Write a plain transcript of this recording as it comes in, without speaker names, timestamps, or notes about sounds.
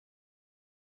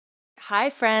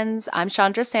Hi, friends. I'm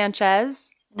Chandra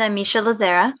Sanchez, And I'm Misha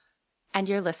Lazera. and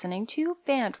you're listening to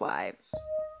Bandwives.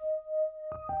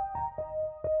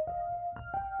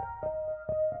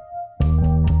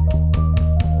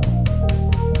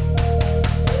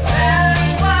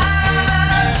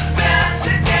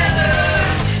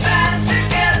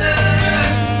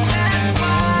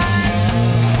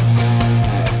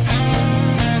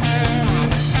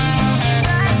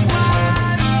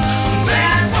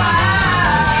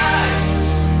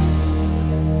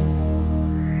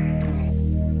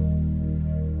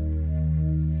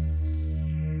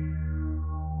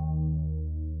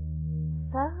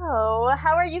 So,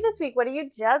 how are you this week? What are you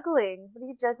juggling? What are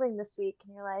you juggling this week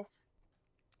in your life?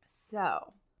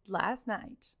 So, last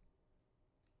night,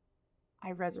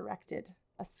 I resurrected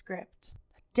a script,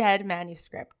 a dead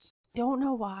manuscript. Don't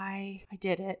know why I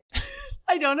did it.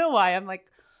 I don't know why. I'm like,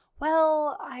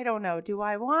 well, I don't know. Do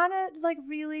I want to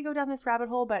really go down this rabbit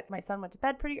hole? But my son went to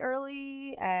bed pretty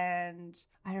early, and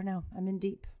I don't know. I'm in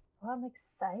deep. Well, I'm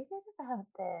excited about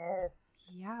this.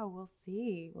 Yeah, we'll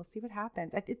see. We'll see what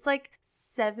happens. It's like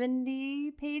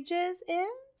 70 pages in.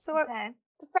 So Okay.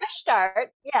 It's a fresh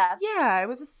start. Yeah. yeah, it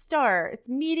was a start. It's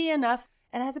meaty enough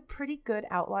and it has a pretty good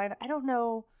outline. I don't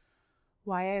know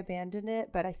why I abandoned it,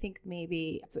 but I think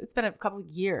maybe it's been a couple of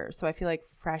years, so I feel like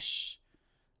fresh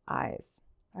eyes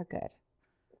are good.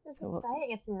 This is So exciting.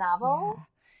 It's a novel. Yeah.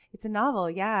 It's a novel,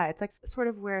 yeah. It's like sort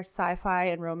of where sci-fi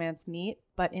and romance meet,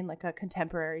 but in like a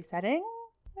contemporary setting,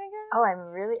 I guess. Oh,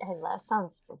 that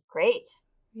sounds great.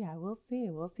 Yeah, we'll see.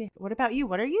 We'll see. What about you?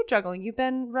 What are you juggling? You've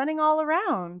been running all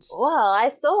around. Well, I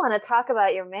still want to talk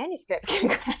about your manuscript.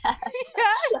 Congrats.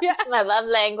 Yeah. My love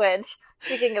language.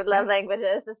 Speaking of love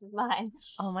languages, this is mine.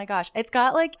 Oh my gosh. It's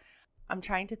got I'm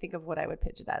trying to think of what I would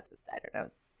pitch it as. I don't know.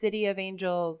 City of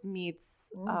Angels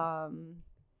meets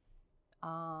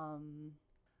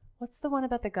what's the one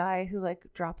about the guy who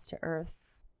drops to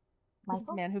Earth? Michael?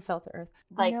 The man who fell to Earth.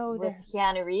 With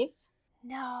Keanu Reeves?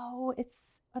 No,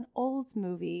 it's an old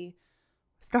movie.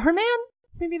 Starman?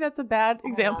 Maybe that's a bad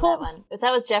example. That one. But that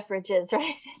was Jeff Bridges,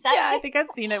 right? I think I've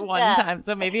seen it one time,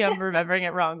 so maybe I'm remembering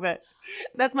it wrong, but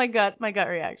that's my gut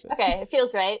reaction. Okay, it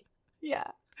feels right. Yeah.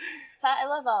 So I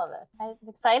love all of this. I'm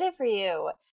excited for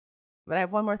you. But I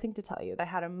have one more thing to tell you. I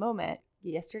had a moment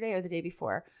yesterday or the day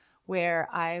before where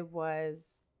I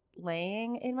was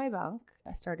laying in my bunk.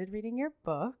 I started reading your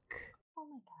book. Oh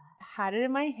my God. Had it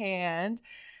in my hand.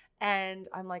 And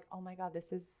I'm like, oh my God,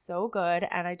 this is so good.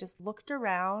 And I just looked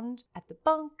around at the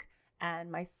bunk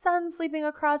and my son sleeping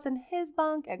across in his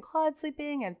bunk and Claude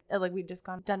sleeping. And we'd just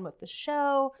done with the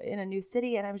show in a new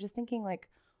city. And I was just thinking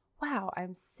wow,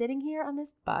 I'm sitting here on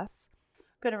this bus,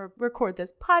 going to record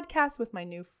this podcast with my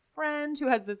new friend who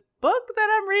has this book that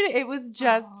I'm reading. It was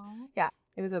just,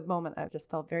 it was a moment I just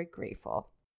felt very grateful.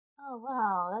 Oh,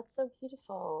 wow. That's so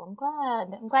beautiful.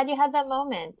 I'm glad you had that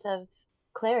moment of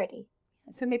clarity.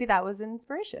 So maybe that was an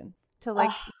inspiration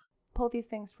to pull these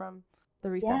things from the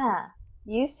recesses. Yeah,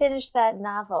 you finished that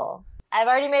novel. I've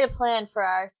already made a plan for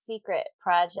our secret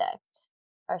project.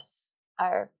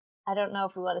 Our I don't know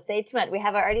if we want to say too much. We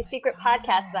have our already secret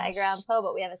podcast about Edgar Allan Poe,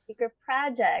 but we have a secret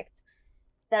project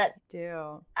that's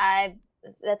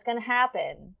going to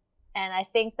happen. And I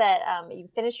think that you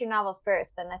finish your novel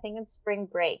first, and I think in spring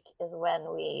break is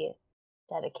when we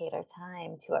dedicate our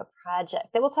time to our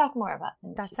project that we'll talk more about.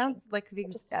 That sounds like the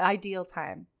ideal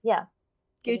time. Yeah.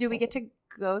 Do we get to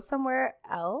go somewhere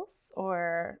else,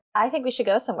 or? I think we should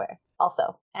go somewhere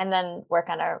also and then work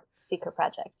on our secret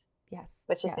project. Yes.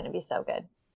 Which is going to be so good.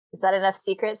 Is that enough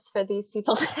secrets for these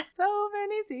people? So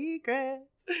many secrets.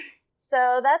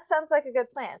 So that sounds like a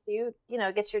good plan. So you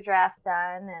get your draft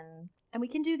done and we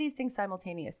can do these things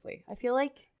simultaneously. I feel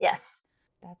like yes.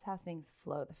 That's how things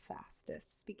flow the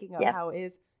fastest. Speaking of, how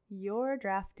is your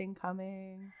drafting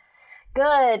coming?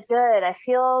 Good. I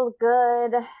feel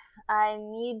good. I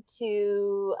need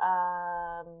to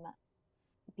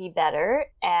be better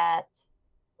at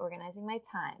organizing my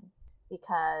time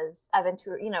because I've been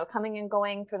coming and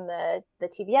going from the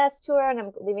TBS tour, and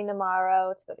I'm leaving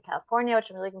tomorrow to go to California,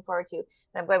 which I'm really looking forward to. And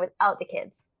I'm going without the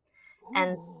kids. Ooh.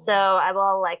 And so I'm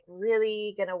all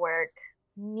really going to work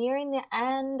nearing the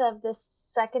end of this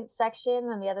second section,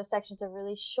 and the other sections are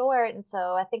really short, and so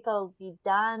I think I'll be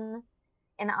done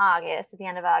in August, at the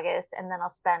end of August, and then I'll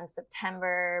spend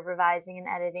September revising and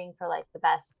editing for the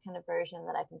best kind of version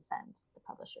that I can send the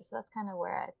publisher. So that's kind of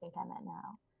where I think I'm at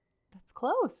now. That's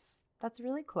close. That's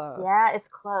really close. Yeah, it's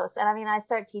close. And I mean, I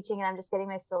start teaching and I'm just getting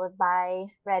my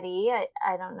syllabi ready.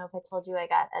 I don't know if I told you I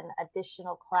got an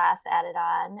additional class added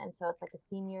on, and so it's like a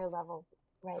senior level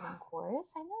writing course.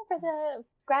 I know, for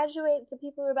the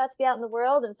people who are about to be out in the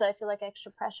world, and so I feel like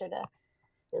extra pressure to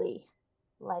really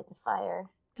light the fire.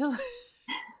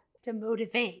 To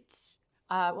motivate.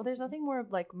 Well, there's nothing more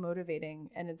like motivating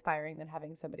and inspiring than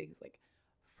having somebody who's like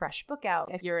fresh book out.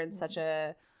 If you're in such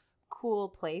a cool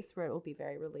place where it will be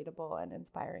very relatable and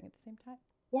inspiring at the same time.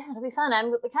 Yeah, it'll be fun.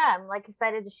 I'm like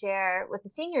excited to share with the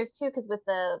seniors too, because with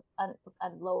the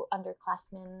low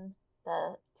underclassmen,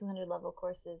 the 200 level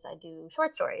courses, I do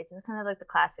short stories and it's kind of like the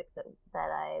classics that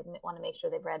I want to make sure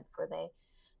they've read before they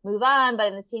move on. But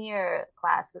in the senior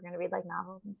class, we're going to read like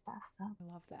novels and stuff. So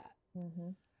I love that. Mm-hmm.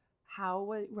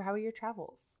 How are your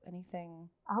travels? Anything?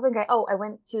 All been great. Oh, I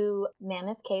went to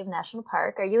Mammoth Cave National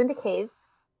Park. Are you into caves?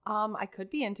 I could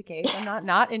be into caves. I'm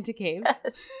not into caves.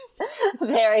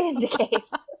 Very into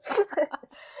caves.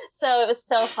 So it was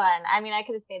so fun. I mean, I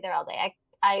could have stayed there all day.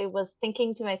 I was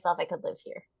thinking to myself, I could live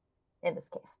here in this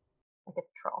cave, like a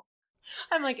troll.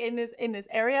 I'm like in this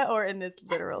area or in this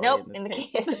literally? Nope, in the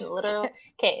cave, in the literal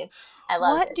cave. I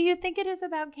love it. What do you think it is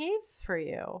about caves for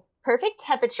you? Perfect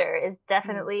temperature is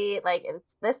definitely like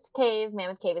it's this cave,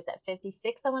 Mammoth Cave, is at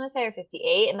 56, I want to say, or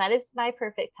 58, and that is my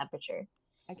perfect temperature.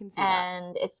 I can see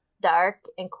and it's dark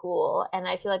and cool, and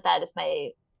I feel like that is my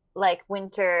like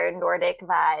winter Nordic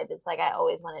vibe. It's like I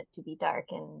always want it to be dark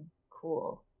and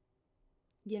cool.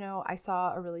 You know, I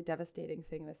saw a really devastating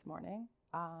thing this morning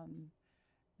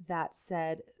that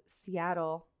said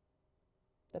Seattle,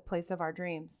 the place of our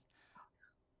dreams,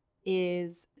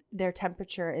 is their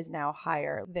temperature is now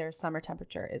higher. Their summer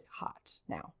temperature is hot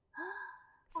now.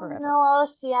 Forever. Oh no, all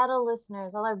Seattle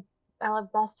listeners, all our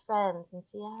best friends in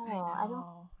Seattle. I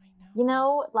know. You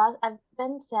know, I've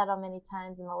been to Seattle many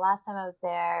times, and the last time I was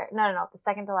there, no, the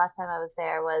second to last time I was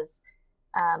there was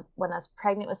when I was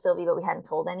pregnant with Sylvie, but we hadn't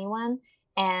told anyone.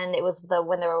 And it was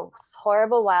when there were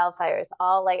horrible wildfires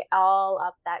all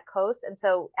up that coast, and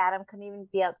so Adam couldn't even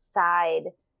be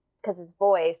outside because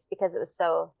it was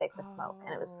so thick with smoke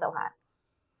and it was so hot.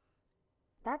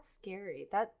 That's scary.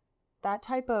 That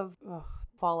type of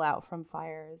fallout from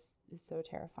fires is so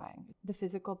terrifying. The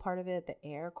physical part of it, the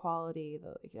air quality,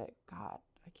 God,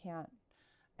 I can't.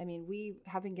 I mean, we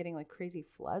have been getting like crazy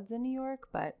floods in New York,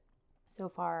 but so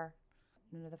far,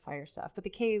 none of the fire stuff. But the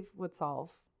cave would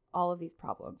solve all of these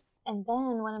problems. And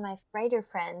then one of my writer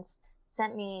friends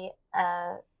sent me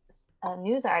a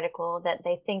news article that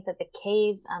they think that the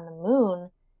caves on the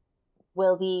moon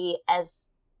will be as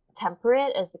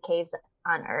temperate as the caves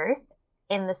on Earth,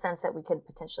 in the sense that we could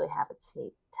potentially have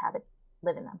it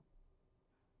live in them.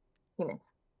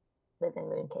 Humans live in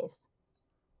moon caves.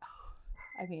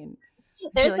 I mean,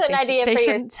 there's an idea for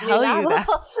your tell you that.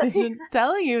 They shouldn't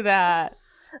tell you that.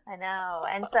 I know.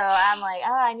 And so I'm like,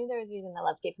 I knew there was a reason I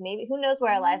love caves. Maybe, who knows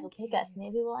where our lives will take us?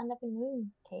 Maybe we'll end up in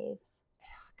moon caves.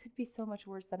 It could be so much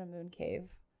worse than a moon cave.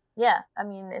 Yeah. I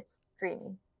mean, it's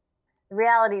dreamy. The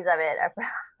realities of it are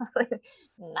probably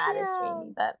not as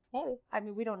dreamy, but maybe. I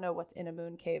mean, we don't know what's in a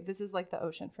moon cave. This is like the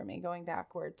ocean for me, going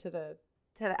backward to the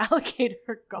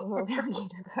alligator guard.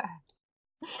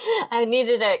 I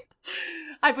needed it.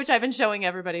 Which I've been showing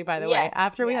everybody, by the way.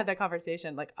 After we had that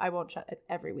conversation, like, I won't shut it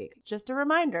every week. Just a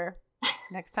reminder,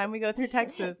 next time we go through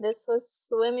Texas. This was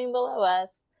swimming below us.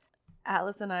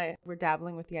 Atlas and I were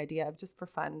dabbling with the idea of, just for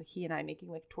fun, he and I making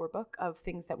like tour book of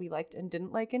things that we liked and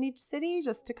didn't like in each city,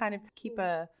 just to kind of keep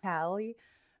a tally.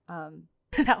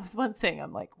 That was one thing.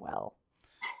 I'm like, well,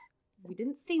 we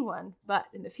didn't see one, but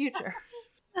in the future.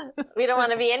 We don't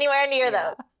want to be anywhere near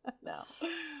those.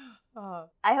 No.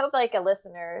 I hope like a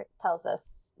listener tells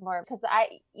us more, because I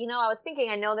was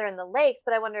thinking, I know they're in the lakes,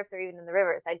 but I wonder if they're even in the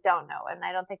rivers. I don't know. And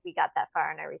I don't think we got that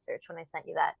far in our research when I sent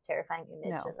you that terrifying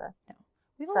image of a... No.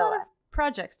 We have a lot of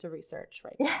projects to research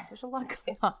right now. There's a lot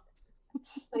going on.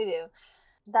 We do.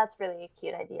 That's really a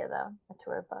cute idea, though, a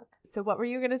tour book. So what were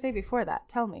you going to say before that?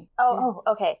 Tell me.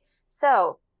 Okay.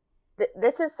 So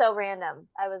this is so random.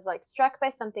 I was like struck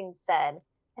by something said,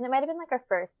 and it might have been like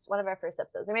one of our first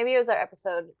episodes, or maybe it was our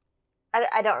episode.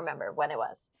 I don't remember when it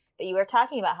was, but you were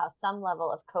talking about how some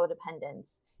level of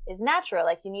codependence is natural.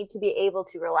 Like, you need to be able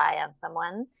to rely on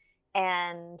someone,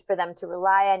 and for them to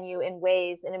rely on you in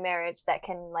ways in a marriage that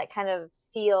can like kind of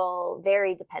feel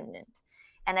very dependent.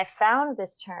 And I found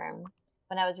this term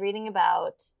when I was reading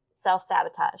about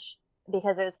self-sabotage,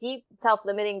 because there's deep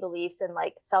self-limiting beliefs and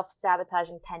like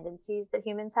self-sabotaging tendencies that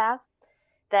humans have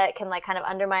that can like kind of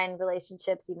undermine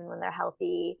relationships even when they're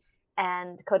healthy.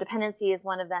 And codependency is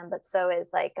one of them, but so is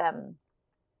like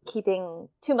keeping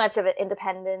too much of an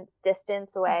independent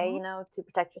distance away, to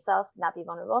protect yourself, not be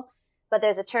vulnerable. But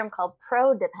there's a term called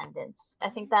pro-dependence. I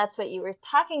think that's what you were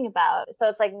talking about. So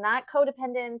it's like not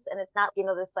codependence, and it's not,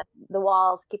 this like the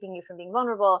walls keeping you from being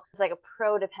vulnerable. It's like a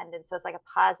pro-dependence. So it's like a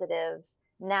positive,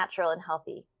 natural, and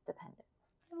healthy dependence.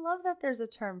 I love that there's a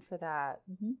term for that.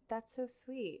 Mm-hmm. That's so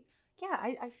sweet. Yeah,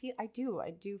 I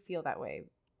do feel that way.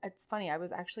 It's funny. I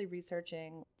was actually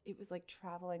researching. It was like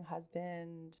traveling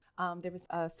husband. There was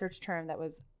a search term that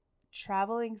was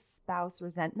traveling spouse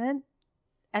resentment.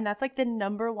 And that's like the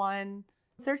number one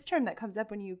search term that comes up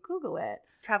when you Google it.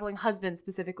 Traveling husband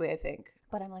specifically, I think.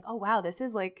 But I'm like, oh, wow, this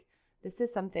is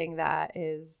something that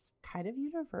is kind of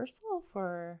universal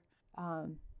for,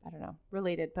 I don't know,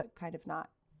 related, but kind of not.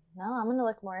 No, I'm going to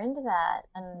look more into that.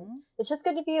 And it's just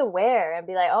good to be aware and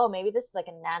be like, oh, maybe this is like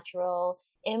a natural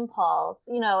impulse,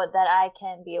 that I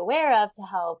can be aware of to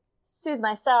help soothe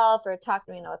myself or talk,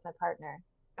 with my partner.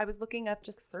 I was looking up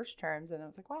just search terms and I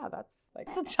was like, wow, that's like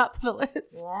the top of the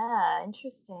list. Yeah,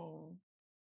 interesting.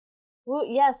 Well,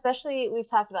 yeah, especially we've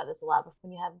talked about this a lot, but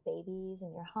when you have babies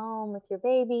and you're home with your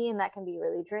baby, and that can be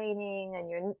really draining, and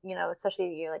you're,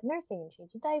 especially you're like nursing and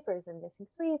changing diapers and missing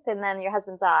sleep, and then your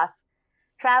husband's off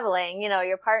traveling,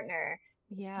 your partner.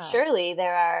 Yeah. Surely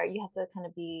you have to kind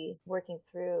of be working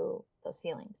through those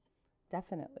feelings.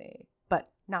 Definitely. But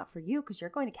not for you because you're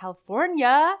going to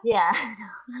California. Yeah.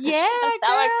 Yeah.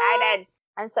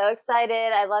 I'm so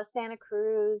excited. I love Santa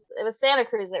Cruz. It was Santa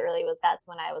Cruz that's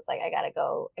when I was like, I gotta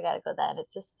go then.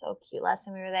 It's just so cute. Last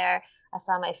time we were there, I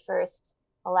saw my first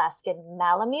Alaskan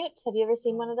Malamute. Have you ever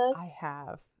seen one of those? I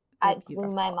have. It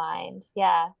blew my mind.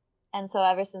 Yeah. And so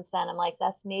ever since then, I'm like,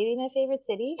 that's maybe my favorite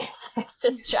city. There's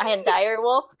this giant dire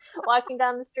wolf walking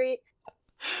down the street.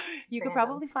 You could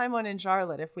probably find one in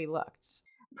Charlotte if we looked.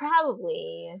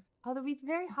 Probably. Although it's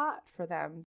very hot for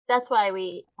them. That's why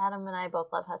Adam and I both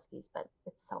love huskies, but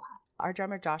it's so hot. Our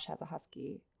drummer Josh has a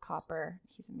husky, Copper.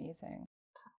 He's amazing.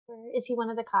 Copper? Is he one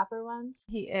of the copper ones?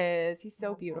 He is. He's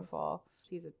so beautiful.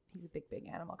 Nice. He's a big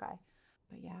animal guy.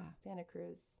 But yeah, Santa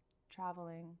Cruz,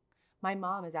 traveling. My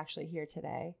mom is actually here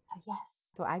today. Oh,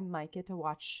 yes. So I might get to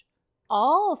watch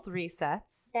all 3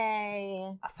 sets.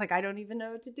 Yay. It's like, I don't even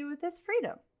know what to do with this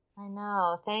freedom. I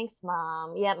know. Thanks,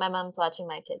 Mom. Yeah, my mom's watching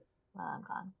my kids while I'm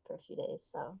gone for a few days.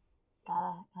 So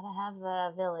gotta have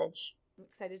the village. I'm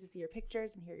excited to see your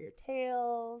pictures and hear your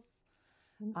tales.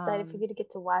 I'm excited for you to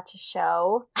get to watch a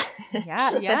show.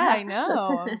 Yeah, I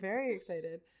know. I'm very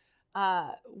excited.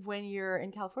 When you're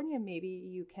in California, maybe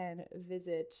you can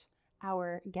visit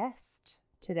our guest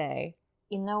today.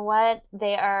 You know what?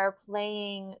 They are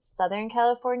playing Southern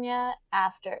California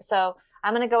after. So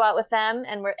I'm going to go out with them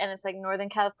and it's like Northern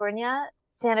California,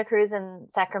 Santa Cruz and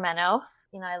Sacramento.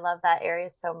 I love that area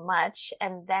so much.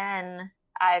 And then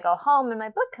I go home and my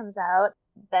book comes out.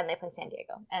 Then they play San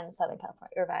Diego and Southern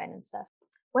California, Irvine and stuff.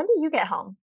 When do you get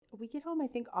home? We get home, I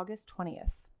think, August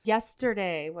 20th.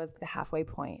 Yesterday was the halfway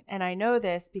point. And I know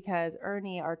this because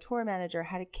Ernie, our tour manager,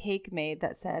 had a cake made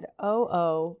that said,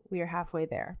 oh, we are halfway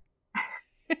there.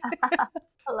 I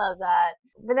love that.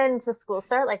 But then does school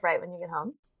start like right when you get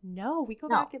home? No, we go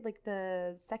back at like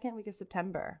the second week of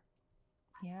September.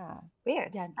 Yeah.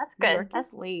 Weird. Yeah. That's good. New York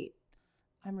is late.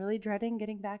 I'm really dreading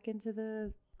getting back into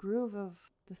the groove of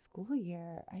the school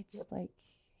year. I just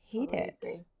hate it.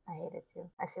 Agree. I hate it too.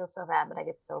 I feel so bad, but I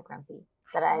get so grumpy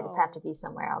that I just have to be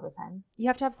somewhere all the time. You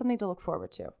have to have something to look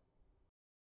forward to.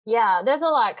 Yeah, there's a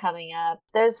lot coming up.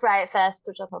 There's Riot Fest,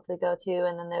 which I'll hopefully go to,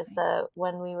 and then there's the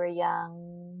When We Were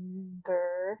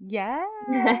Younger. Yes.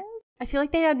 I feel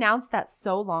like they announced that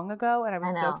so long ago, and I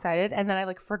was so excited, and then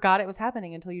I forgot it was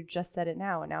happening until you just said it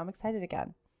now, and now I'm excited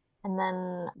again. And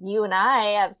then you and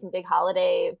I have some big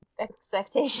holiday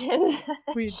expectations.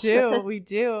 We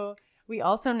do. We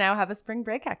also now have a spring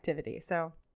break activity,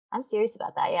 so I'm serious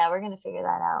about that. Yeah, we're going to figure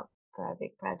that out for our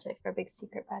big project, for our big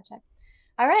secret project.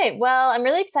 All right. Well, I'm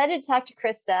really excited to talk to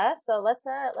Crysta. So let's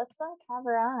have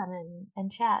her on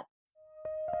and chat.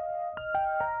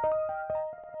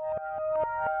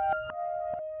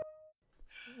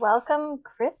 Welcome,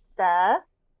 Crysta.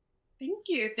 Thank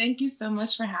you. Thank you so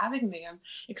much for having me. I'm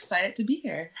excited to be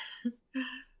here.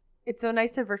 It's so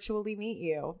nice to virtually meet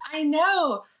you. I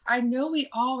know we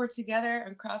all were together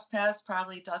and crossed paths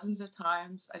probably dozens of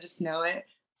times. I just know it.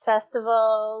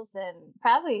 Festivals and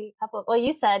probably a couple. Well,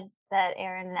 you said that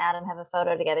Aaron and Adam have a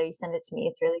photo together. You sent it to me.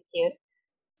 It's really cute.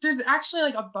 There's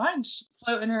actually a bunch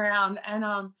floating around, and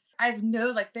I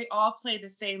know they all played the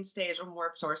same stage on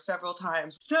Warped Tour several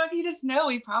times. So if you just know,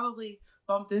 we probably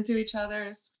bumped into each other.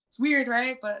 It's weird,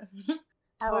 right? But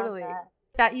totally.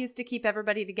 That used to keep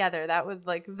everybody together. That was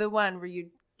the one where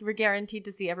you were guaranteed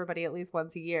to see everybody at least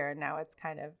once a year, and now it's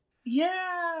kind of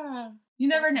yeah. You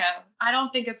never know. I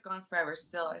don't think it's gone forever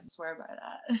still. I swear by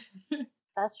that.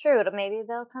 That's true. Maybe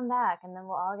they'll come back and then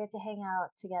we'll all get to hang out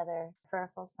together for a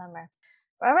full summer.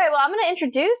 All right. Well, I'm going to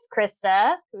introduce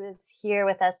Crysta, who is here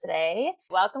with us today.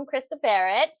 Welcome, Crysta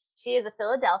Barrett. She is a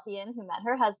Philadelphian who met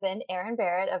her husband, Aaron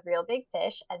Barrett of Real Big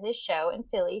Fish, at his show in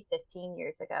Philly 15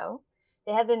 years ago.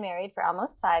 They have been married for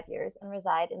almost 5 years and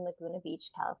reside in Laguna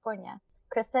Beach, California.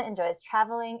 Crysta enjoys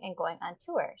traveling and going on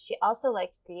tour. She also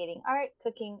likes creating art,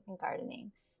 cooking, and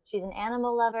gardening. She's an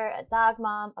animal lover, a dog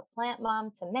mom, a plant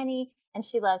mom to many, and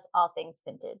she loves all things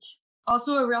vintage.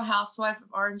 Also a real housewife of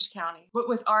Orange County, but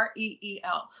with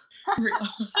REEL. Real.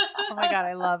 Oh my God,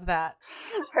 I love that.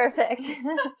 Perfect.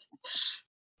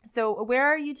 So where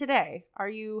are you today? Are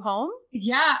you home?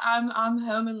 Yeah, I'm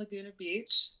home in Laguna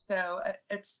Beach. So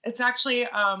it's actually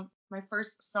my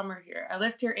first summer here. I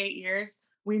lived here 8 years.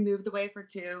 We moved away for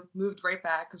 2, moved right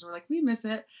back because we're like, we miss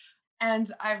it.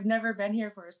 And I've never been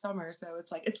here for a summer, so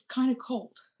it's kind of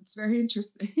cold. It's very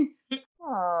interesting.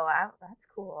 Oh, wow, that's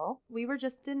cool. We were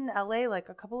just in LA like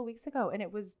a couple of weeks ago and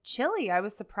it was chilly. I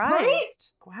was surprised.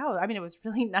 Right? Wow. I mean, it was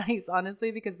really nice, honestly,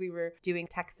 because we were doing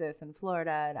Texas and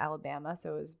Florida and Alabama.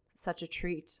 So it was such a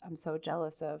treat. I'm so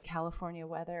jealous of California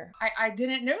weather. I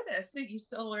didn't know this. You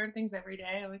still learn things every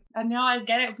day. And now I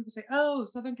get it when people say, oh,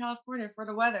 Southern California for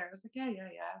the weather. I was like, yeah,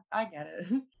 I get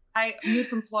it. I moved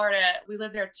from Florida. We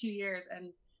lived there 2 years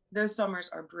and those summers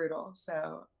are brutal.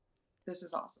 So this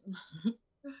is awesome.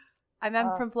 I'm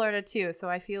from Florida too, so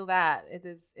I feel that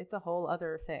it's a whole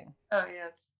other thing. Oh yeah.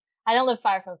 I don't live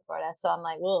far from Florida, so I'm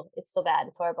like, well, it's still bad.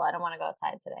 It's horrible. I don't want to go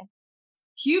outside today.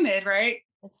 Humid, right?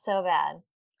 It's so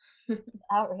bad.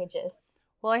 Outrageous.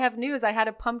 Well, I have news. I had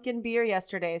a pumpkin beer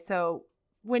yesterday, so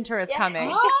winter is coming.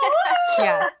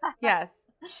 Oh! Yes.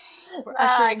 We're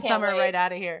ushering summer right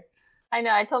out of here. I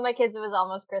know. I told my kids it was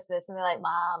almost Christmas, and they're like,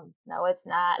 Mom, no, it's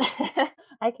not.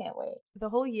 I can't wait. The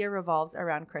whole year revolves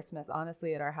around Christmas,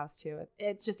 honestly, at our house, too.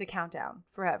 It's just a countdown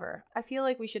forever. I feel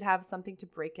like we should have something to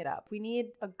break it up. We need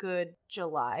a good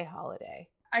July holiday.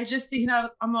 I just,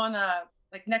 I'm on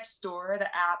next door,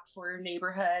 the app for your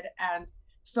neighborhood, and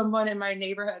someone in my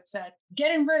neighborhood said,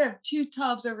 getting rid of 2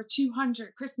 tubs over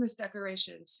 200 Christmas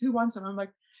decorations. Who wants them? I'm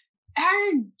like,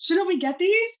 Aaron, shouldn't we get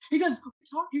these? He goes,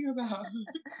 what are you talking about?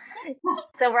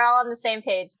 So we're all on the same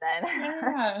page then.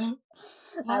 Yeah.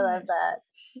 I love that.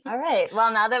 All right.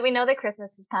 Well, now that we know that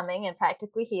Christmas is coming and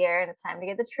practically here and it's time to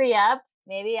get the tree up,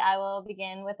 maybe I will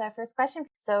begin with our first question.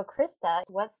 So, Crysta,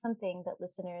 what's something that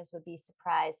listeners would be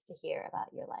surprised to hear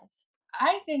about your life?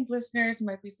 I think listeners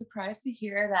might be surprised to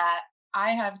hear that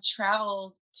I have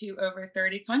traveled to over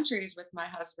 30 countries with my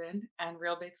husband and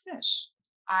Real Big Fish.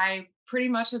 I pretty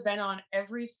much have been on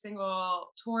every single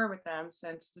tour with them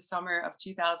since the summer of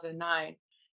 2009.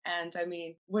 And I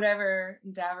mean, whatever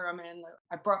endeavor I'm in,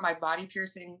 I brought my body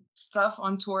piercing stuff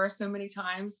on tour so many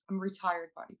times. I'm a retired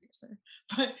body piercer.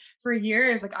 But for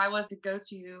years, I was the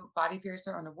go-to body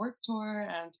piercer on a work tour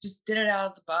and just did it out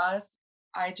of the bus.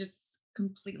 I just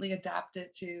completely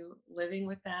adapted to living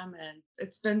with them. And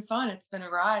it's been fun. It's been a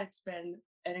ride. It's been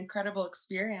an incredible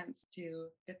experience to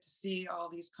get to see all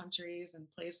these countries and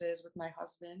places with my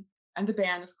husband and the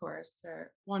band, of course. They're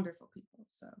wonderful people.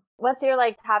 So what's your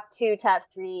top 2, top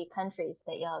 3 countries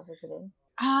that y'all have visited?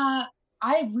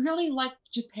 I really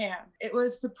liked Japan. It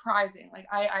was surprising.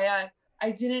 I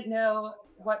didn't know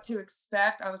what to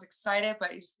expect. I was excited,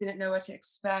 but I just didn't know what to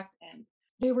expect. And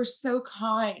they were so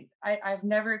kind. I've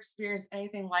never experienced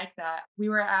anything like that. We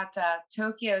were at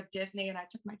Tokyo Disney and I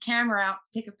took my camera out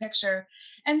to take a picture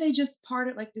and they just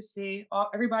parted like the sea.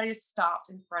 Everybody stopped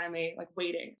in front of me,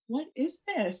 waiting. What is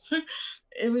this?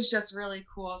 It was just really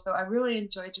cool. So I really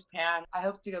enjoyed Japan. I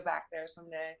hope to go back there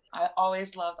someday. I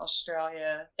always loved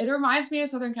Australia. It reminds me of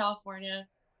Southern California,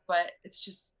 but it's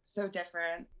just so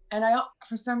different. And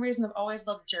for some reason, I've always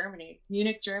loved Germany.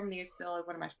 Munich, Germany is still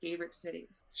one of my favorite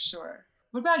cities, for sure.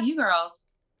 What about you girls?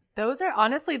 Those are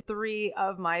honestly 3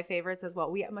 of my favorites as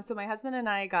well. So my husband and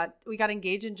I got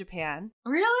engaged in Japan.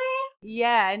 Really?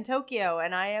 Yeah, in Tokyo.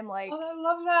 And I am I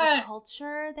love that. The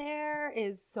culture there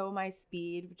is so my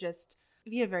speed. Just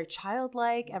very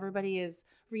childlike. Everybody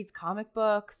reads comic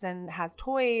books and has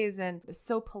toys and is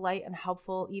so polite and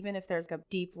helpful, even if there's a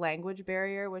deep language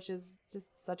barrier, which is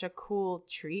just such a cool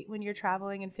treat when you're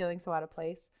traveling and feeling so out of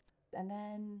place. And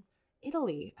then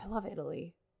Italy. I love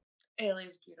Italy. Italy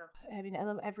is beautiful. I mean, I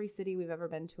love every city we've ever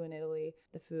been to in Italy.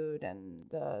 The food and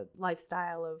the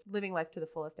lifestyle of living life to the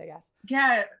fullest, I guess.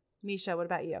 Yeah. Misha, what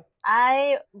about you?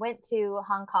 I went to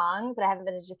Hong Kong, but I haven't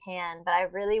been to Japan. But I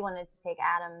really wanted to take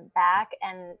Adam back.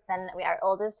 And then our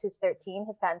oldest, who's 13,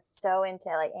 has gotten so into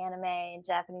anime and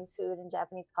Japanese food and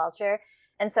Japanese culture.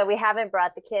 And so we haven't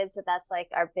brought the kids, but that's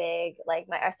our big,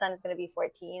 our son is going to be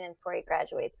 14. And before he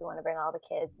graduates, we want to bring all the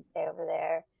kids and stay over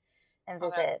there and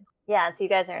visit. Okay. Yeah, so you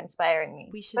guys are inspiring me.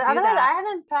 We should do that. I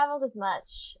haven't traveled as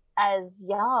much as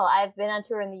y'all. I've been on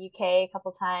tour in the UK a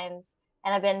couple times.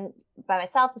 And I've been by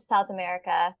myself to South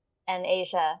America and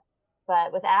Asia.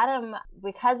 But with Adam,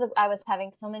 because I was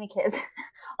having so many kids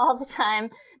all the time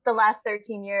the last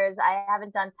 13 years, I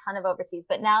haven't done a ton of overseas.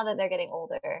 But now that they're getting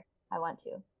older, I want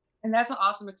to. And that's an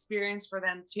awesome experience for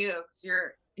them too, because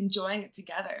you're enjoying it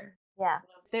together. Yeah.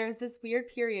 There's this weird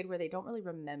period where they don't really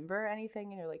remember anything,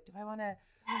 and you're like, do I want to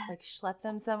like schlep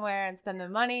them somewhere and spend the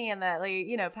money and that, like,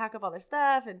 you know, pack up all their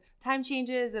stuff, and time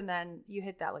changes, and then you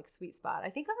hit that like sweet spot. I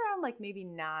think around like maybe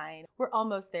 9. We're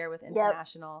almost there with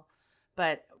international,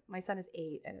 but my son is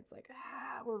 8, and it's like,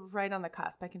 we're right on the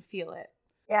cusp. I can feel it.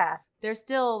 Yeah. There's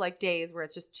still like days where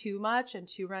it's just too much and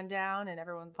too run down and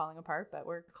everyone's falling apart, but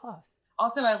we're close.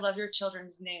 Also, I love your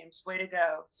children's names. Way to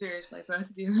go. Seriously, both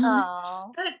of you.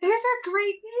 Oh. These are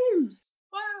great names.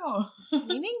 Wow.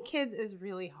 Naming kids is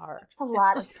really hard. It's a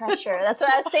lot of pressure. That's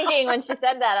what I was thinking when she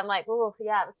said that. I'm like, oh,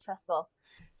 yeah, it was stressful.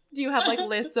 Do you have like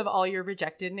lists of all your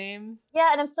rejected names?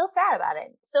 Yeah, and I'm still sad about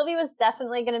it. Sylvie was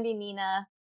definitely going to be Nina,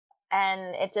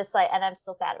 and it just like, and I'm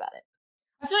still sad about it.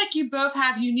 I feel like you both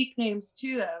have unique names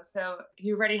too, though. So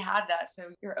you already had that. So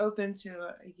you're open to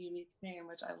a unique name,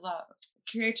 which I love. It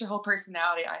creates your whole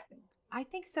personality, I think. I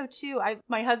think so too.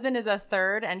 My husband is a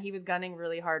 3rd, and he was gunning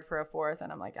really hard for a 4th,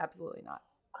 and I'm like, absolutely not.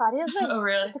 Claudia's like, oh,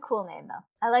 really? It's a cool name though.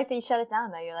 I like that you shut it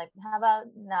down though. You're like, how about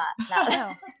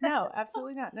not? No,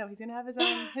 absolutely not. No, he's gonna have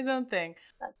his own thing.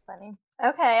 That's funny.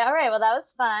 Okay, all right. Well, that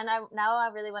was fun. Now I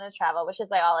really want to travel, which is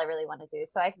like all I really want to do.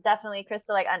 So I definitely, Crysta,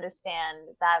 like understand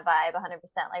that vibe 100%.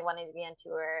 Like wanting to be on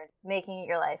tour, making it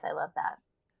your life. I love that.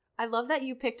 I love that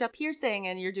you picked up piercing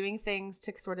and you're doing things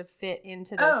to sort of fit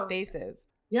into those spaces.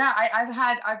 Yeah,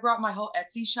 I brought my whole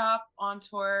Etsy shop on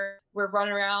tour. We're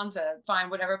running around to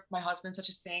find whatever, my husband's such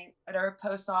a saint, whatever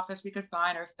post office we could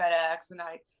find, or FedEx. And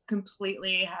I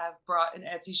completely have brought an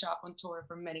Etsy shop on tour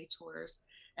for many tours.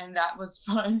 And that was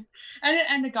fun.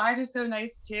 And the guys are so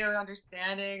nice too, and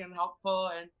understanding and helpful.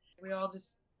 And we all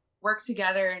just work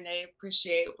together, and they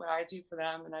appreciate what I do for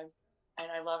them. And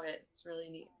I love it. It's really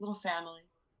neat. Little family.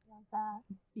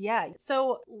 That. Yeah.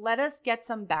 So let us get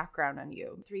some background on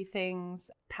you. 3 things,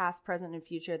 past, present, and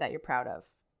future, that you're proud of.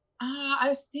 I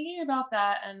was thinking about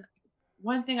that. And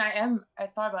one thing I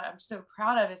thought about, I'm so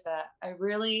proud of, is that I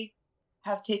really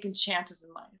have taken chances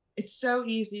in life. It's so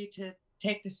easy to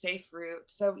take the safe route,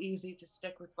 so easy to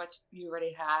stick with what you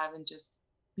already have and just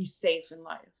be safe in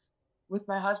life. With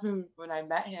my husband, when I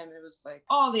met him, it was like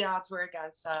all the odds were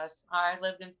against us. I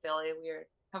lived in Philly.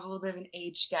 Have a little bit of an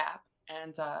age gap.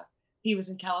 And he was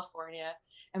in California.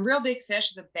 And Real Big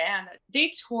Fish is a band that they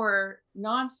tour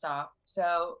nonstop.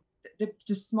 So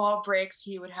the small breaks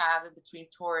he would have in between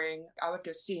touring, I would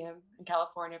go see him in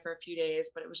California for a few days.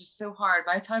 But it was just so hard.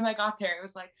 By the time I got there, it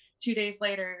was like 2 days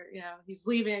later, he's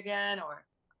leaving again.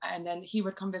 And then he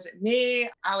would come visit me.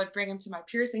 I would bring him to my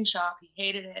piercing shop. He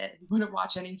hated it. He wouldn't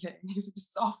watch anything. He's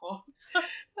just awful.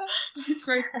 It's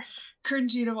very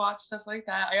cringy to watch stuff like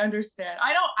that. I understand.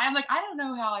 I don't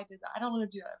know how I did that. I don't want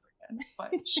to do that ever again,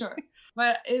 but sure.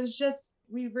 But it was just,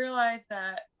 we realized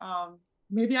that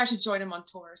maybe I should join him on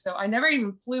tour. So I never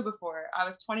even flew before. I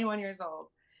was 21 years old.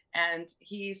 And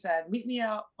he said, meet me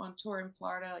out on tour in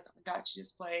Florida. Like, I got you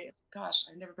this flight. Gosh,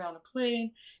 I've never been on a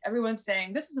plane. Everyone's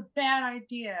saying, this is a bad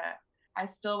idea. I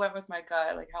still went with my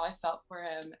gut, like how I felt for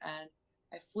him. And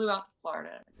I flew out to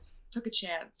Florida. I just took a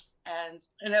chance.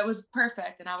 And it was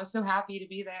perfect. And I was so happy to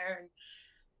be there.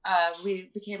 And we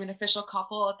became an official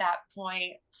couple at that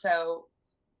point. So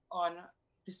on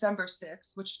December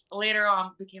 6th, which later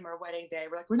on became our wedding day,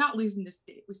 we're like, we're not losing this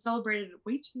date. We celebrated it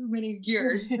way too many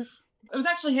years. It was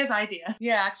actually his idea.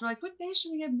 Yeah, because we're like, what day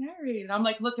should we get married? And I'm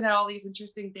like looking at all these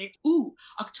interesting dates. Ooh,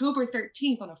 October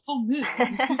 13th on a full moon.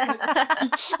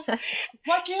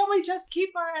 Why can't we just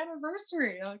keep our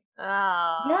anniversary? Like,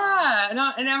 yeah.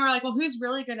 And then we're like, well, who's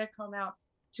really going to come out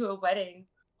to a wedding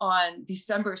on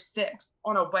December 6th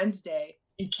on a Wednesday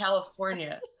in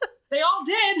California? They all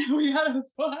did. We had a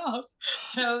full house.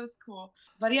 So it was cool.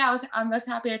 But yeah, I was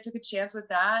happy I took a chance with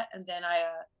that. And then I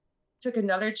took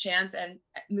another chance and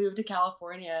moved to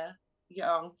California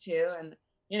young too. And,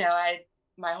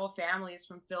 my whole family is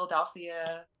from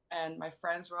Philadelphia, and my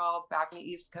friends were all back on the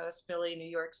East Coast, Philly, New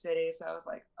York City. So I was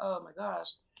like, oh my gosh,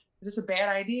 is this a bad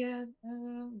idea?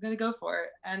 I'm going to go for it.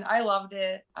 And I loved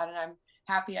it. And I'm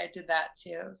happy I did that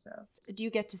too. So do you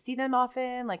get to see them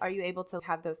often? Like, are you able to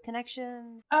have those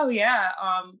connections? Oh yeah.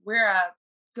 We're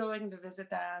going to visit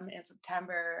them in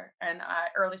September and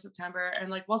early September, and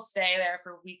like we'll stay there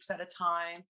for weeks at a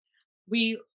time.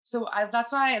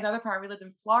 That's why another part we lived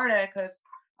in Florida, because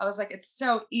I was like, it's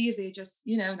so easy, just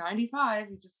 95,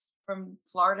 you just from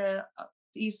Florida up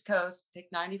the East Coast take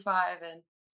 95 and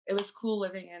it was cool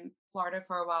living in Florida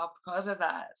for a while because of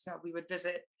that. So we would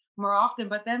visit more often.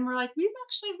 But then we're like, we've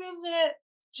actually visited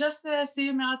just the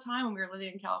same amount of time when we were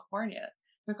living in California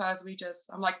because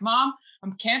I'm like, Mom,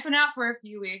 I'm camping out for a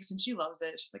few weeks. And she loves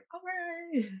it. She's like, all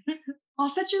right, I'll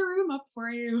set your room up for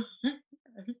you.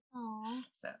 Aw.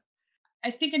 So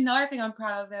I think another thing I'm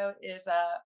proud of though is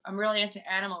I'm really into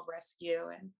animal rescue,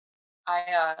 and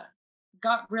I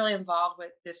got really involved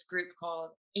with this group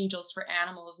called Angels for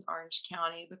Animals in Orange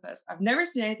County because I've never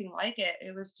seen anything like it.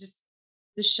 It was just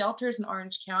the shelters in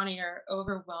Orange County are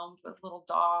overwhelmed with little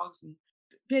dogs and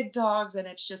big dogs, and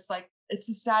it's just like it's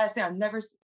the saddest thing. I've never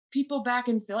people back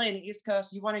in Philly and the East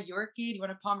Coast. You want a Yorkie, you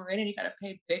want a Pomeranian, you got to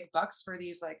pay big bucks for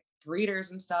these like breeders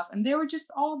and stuff, and they were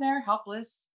just all there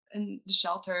helpless in the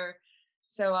shelter.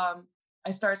 So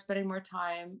I started spending more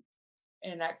time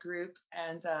in that group,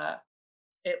 and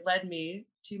it led me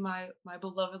to my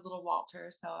beloved little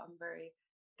Walter. So I'm very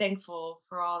thankful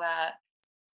for all that.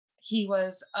 He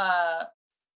was a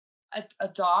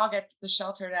dog at the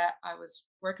shelter that I was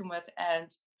working with, and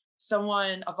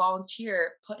a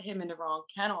volunteer, put him in the wrong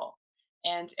kennel.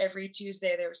 And every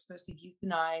Tuesday they were supposed to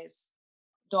euthanize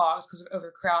dogs because of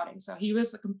overcrowding. So he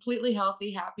was a completely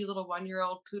healthy, happy little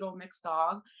 1-year-old poodle mixed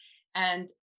dog. And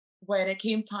when it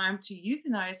came time to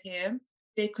euthanize him,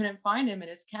 they couldn't find him in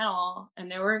his kennel, and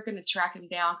they weren't going to track him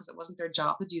down because it wasn't their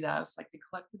job to do that. It's like they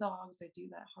collect the dogs, they do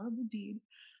that horrible deed.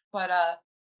 But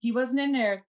he wasn't in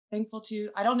there. Thankful to.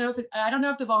 I don't know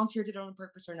if the volunteer did it on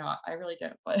purpose or not. I really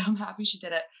don't, but I'm happy she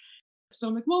did it. So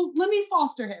I'm like, well, let me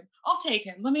foster him. I'll take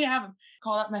him. Let me have him.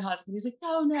 Called up my husband. He's like,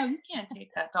 no, you can't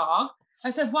take that dog. I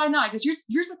said, why not? Because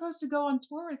you're supposed to go on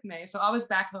tour with me. So I was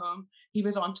back home. He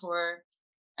was on tour,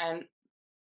 and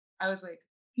I was like,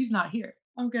 he's not here.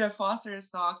 I'm gonna foster this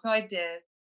dog. So I did,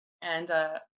 and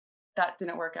that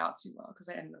didn't work out too well because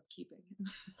I ended up keeping him.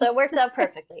 So it worked out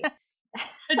perfectly.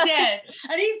 It did,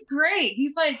 and he's great.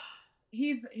 He's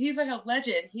like a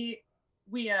legend. We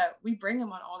bring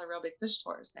him on all the Real Big Fish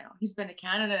tours now. He's been to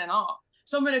Canada and all.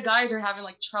 Some of the guys are having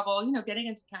like trouble, getting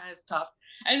into Canada is tough.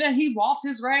 And then he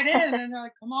waltzes right in, and they're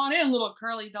like, "Come on in, little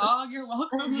curly dog. You're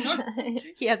welcome."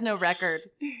 He has no record.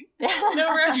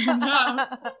 No record, no.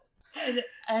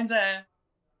 And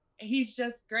he's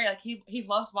just great. Like he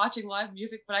loves watching live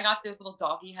music, but I got those little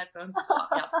doggy headphones to block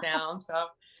out sound. So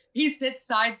he sits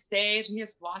side stage and he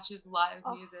just watches live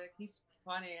music. He's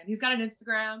funny, and he's got an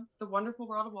Instagram, The Wonderful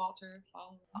World of Walter.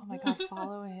 Follow him. Oh my God,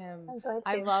 follow him. I'm going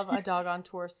I to. love a dog on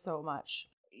tour so much.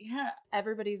 Yeah.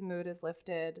 Everybody's mood is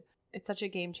lifted. It's such a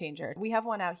game changer. We have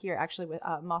one out here actually with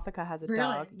Mothika has a Really?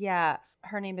 dog. Yeah.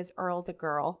 Her name is Earl the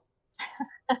Girl.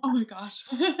 Oh my gosh.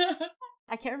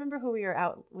 I can't remember who we were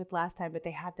out with last time, but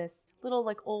they had this little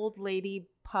like old lady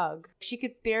pug. She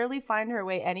could barely find her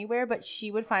way anywhere, but she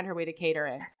would find her way to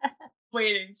catering.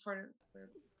 Waiting for the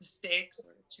steaks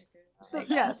or the chicken. Oh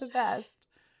Yeah, the best.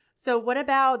 So what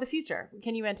about the future?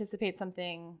 Can you anticipate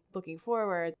something looking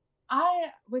forward? I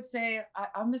would say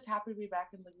I'm just happy to be back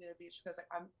in Laguna Beach because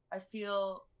I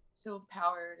feel so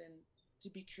empowered and to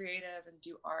be creative and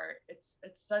do art. It's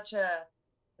such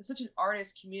an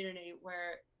artist community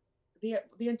where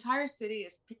the entire city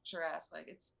is picturesque.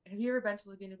 Like have you ever been to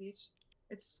Laguna Beach?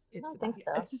 I don't think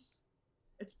so.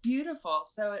 It's beautiful.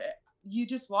 So you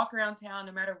just walk around town,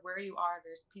 no matter where you are,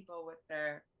 there's people with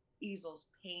their easels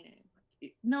painting.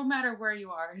 No matter where you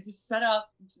are, it's just set up.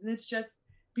 It's just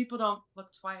people don't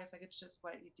look twice. Like it's just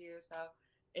what you do. So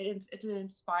it's an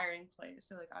inspiring place.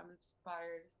 So like I'm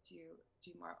inspired to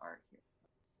do more art here.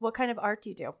 What kind of art do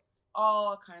you do?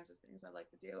 All kinds of things I like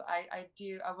to do.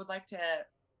 I would like to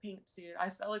paint soon.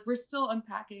 We're still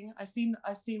unpacking. I see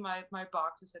my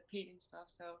box that said painting stuff,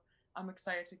 so I'm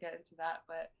excited to get into that.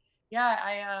 But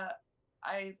yeah,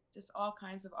 I just all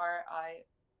kinds of art. I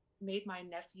made my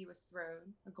nephew a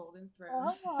throne, a golden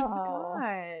throne. Oh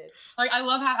God. Like I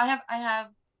love how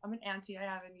I'm an auntie. I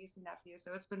have a niece and nephew,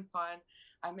 so it's been fun.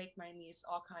 I make my niece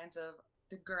all kinds of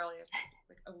the girliest,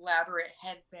 like elaborate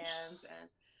headbands, and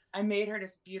I made her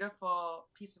this beautiful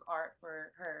piece of art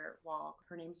for her wall.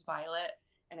 Her name's Violet,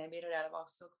 and I made it out of all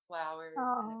silk flowers,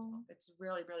 and it's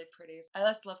really, really pretty. I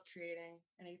just love creating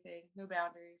anything, no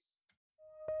boundaries.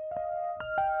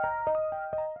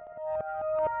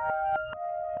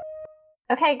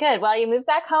 Okay, good. Well, you moved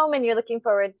back home and you're looking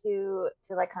forward to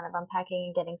like kind of unpacking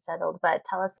and getting settled, but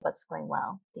tell us what's going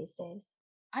well these days.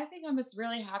 I think I'm just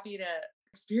really happy to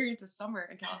experience the summer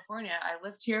in California. I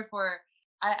lived here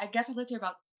I guess I lived here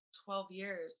about 12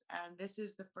 years, and this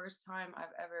is the first time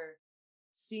I've ever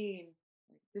seen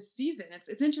this season.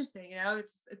 It's interesting,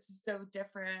 it's so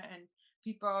different, and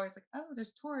people are always like, oh,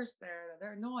 there's tourists there,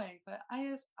 they're annoying, but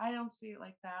I don't see it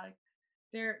like that. Like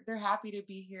they're happy to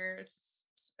be here. It's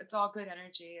all good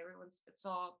energy. It's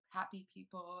all happy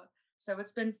people. So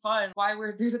it's been fun. Why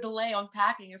there's a delay on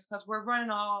packing is because we're running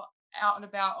all out and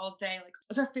about all day. Like,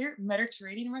 is our favorite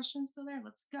Mediterranean restaurant still there?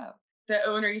 Let's go. The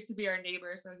owner used to be our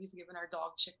neighbor, so he's giving our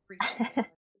dog free chicken.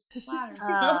 Platter.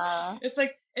 So it's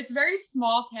like it's very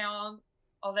small town,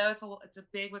 although it's a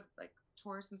big with like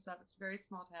tourists and stuff. It's a very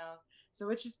small town, so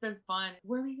it's just been fun.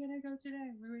 Where are we gonna go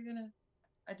today?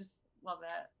 I just love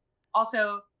that.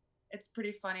 Also, it's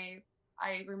pretty funny.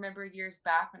 I remember years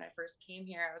back when I first came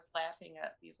here, I was laughing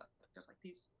at there's like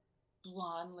these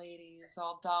blonde ladies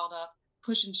all dolled up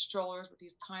pushing strollers with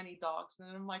these tiny dogs, and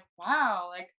I'm like, wow,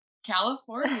 like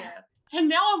California, and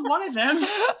now I'm one of them.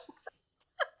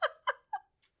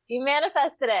 You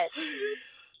manifested it.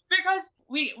 Because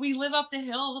we live up the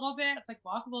hill a little bit. It's like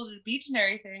walkable to the beach and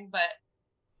everything, but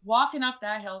walking up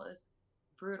that hill is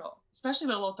brutal, especially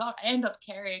with a little dog. I end up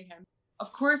carrying him.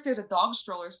 Of course, there's a dog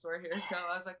stroller store here, so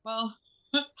I was like, well,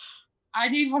 I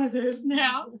need one of those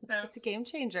now. So it's a game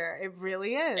changer. It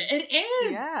really is. It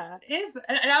is. Yeah. It is.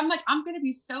 And I'm like, I'm going to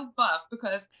be so buff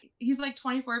because he's like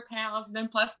 24 pounds. And then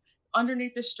plus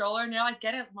underneath the stroller, now I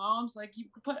get it, Mom's like, you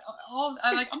could put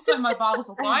I'm putting my bottles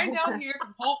of wine down here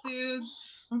from Whole Foods.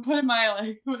 I'm putting my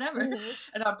like whatever. Mm-hmm.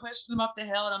 And I'm pushing them up the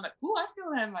hill. And I'm like, ooh, I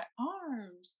feel that in my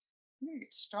arms. I'm going to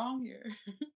get strong here.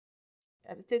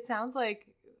 It sounds like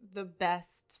the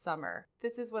best summer.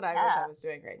 This is what I wish I was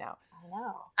doing right now.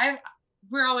 I know.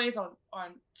 We're always on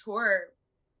tour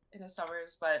in the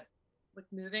summers, but with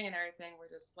moving and everything,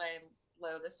 we're just laying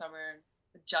low this summer and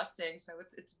adjusting. So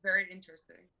it's very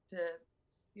interesting to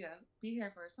be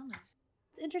here for a summer.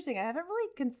 It's interesting. I haven't really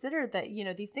considered that,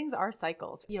 these things are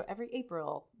cycles. Every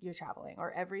April you're traveling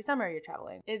or every summer you're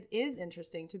traveling. It is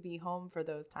interesting to be home for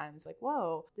those times. Like,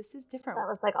 whoa, this is different. That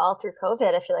was like all through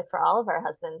COVID. I feel like for all of our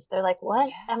husbands, they're like,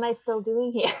 what am I still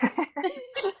doing here?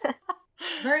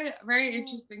 Very, very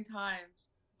interesting times.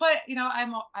 But,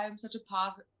 I'm such a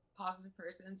positive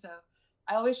person. So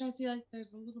I always try to see like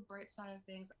there's a little bright side of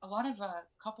things. A lot of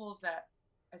couples that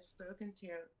I've spoken to,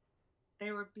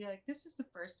 they would be like, this is the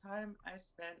first time I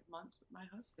spent months with my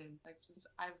husband, like since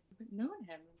I've known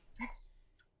him.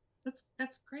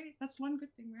 That's great. That's one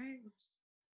good thing, right?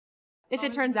 If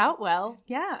it turns out well,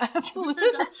 yeah, absolutely.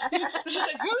 It's like, who did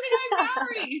I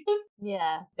marry?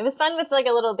 Yeah, it was fun with like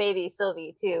a little baby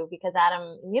Sylvie too, because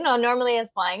Adam, normally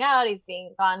is flying out. He's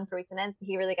being gone for weeks and ends, but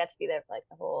he really got to be there for like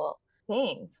the whole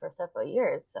thing for several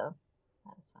years. So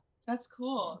that was fun. That's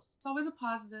cool. Yeah. It's always a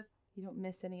positive. You don't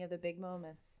miss any of the big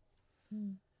moments.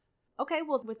 Okay,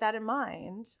 well, with that in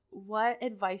mind, what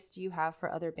advice do you have for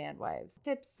other band wives?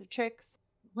 Tips, tricks?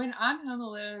 When I'm home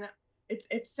alone,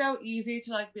 it's so easy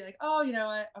to like be like, oh, you know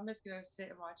what? I'm just gonna sit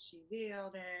and watch TV all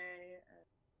day.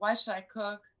 Why should I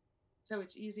cook? So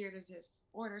it's easier to just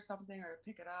order something or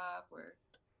pick it up.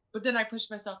 But then I push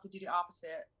myself to do the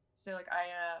opposite. So like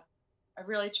I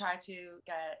really try to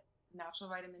get natural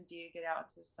vitamin D, get out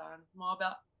into the sun. I'm all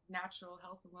about natural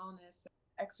health and wellness. So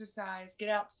exercise, get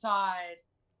outside,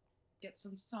 get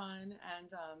some sun, and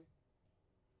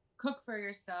cook for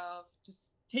yourself.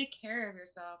 Just take care of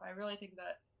yourself. I really think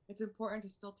that it's important to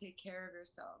still take care of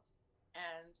yourself.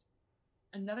 And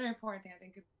another important thing I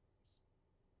think is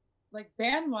like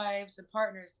band wives and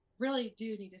partners really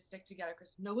do need to stick together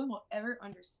because no one will ever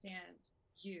understand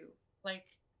you like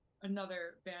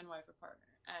another band wife or partner.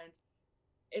 And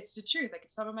it's the truth. Like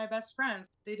some of my best friends,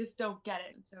 they just don't get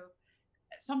it. And so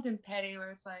something petty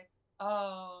where it's like,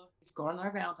 oh, he's going on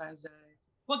our Valentine's Day.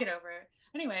 We'll get over it.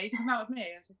 Anyway, you come out with me.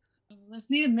 It's like, let's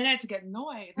need a minute to get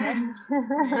annoyed.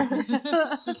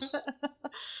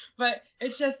 But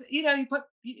it's just, you put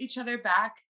each other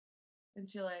back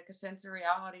into like a sense of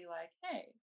reality, like,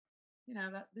 hey,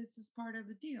 that this is part of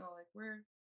the deal. Like we're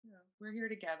here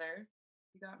together.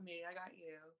 You got me, I got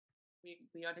you.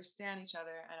 We understand each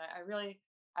other. And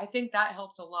I think that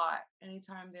helps a lot.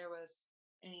 Anytime there was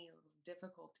any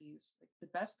difficulties, like the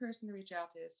best person to reach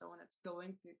out to is someone that's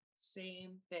going through the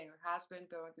same thing or has been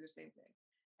going through the same thing.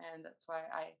 And that's why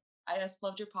I just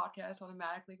loved your podcast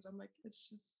automatically because I'm like, it's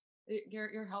just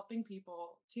you're helping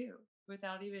people too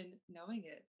without even knowing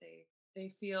it.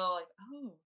 They feel like,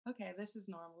 oh, okay, this is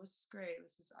normal. This is great.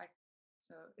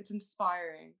 So it's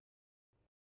inspiring.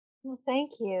 Well,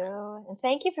 thank you. And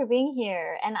thank you for being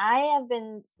here. And I have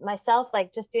been myself,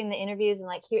 like just doing the interviews and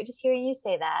like just hearing you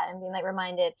say that and being like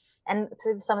reminded, and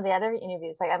through some of the other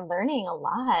interviews, like I'm learning a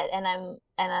lot and I'm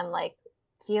like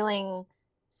feeling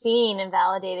seen and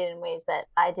validated in ways that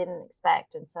I didn't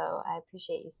expect. And so I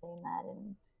appreciate you saying that.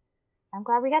 And I'm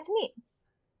glad we got to meet.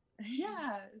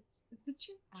 Yeah, it's the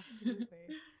truth.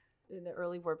 Absolutely. in the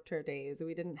early Warped Tour days.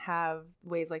 We didn't have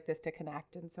ways like this to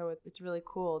connect. And so it's really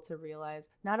cool to realize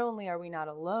not only are we not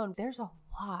alone, there's a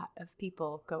lot of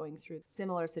people going through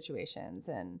similar situations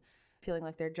and feeling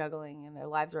like they're juggling and their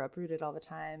lives are uprooted all the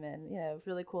time. And, you know, it's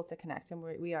really cool to connect. And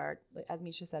we are, as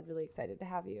Misha said, really excited to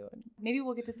have you. And maybe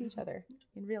we'll get to see each other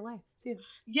in real life soon.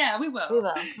 Yeah, we will. We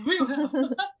will. We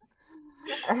will.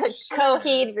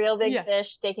 Coheed, Real Big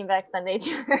Fish, Taking Back Sunday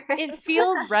tour. It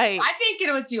feels right. I think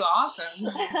it would do awesome.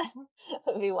 It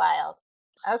would be wild.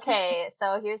 Okay,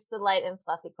 so here's the light and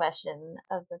fluffy question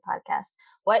of the podcast.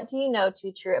 What do you know to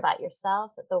be true about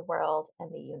yourself, the world,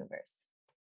 and the universe?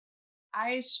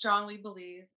 I strongly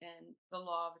believe in the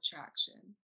law of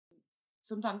attraction.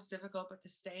 Sometimes difficult, but to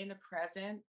stay in the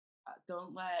present.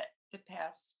 Don't let the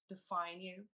past define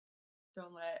you.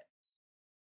 Don't let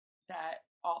that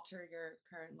alter your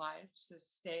current life. So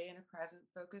stay in the present.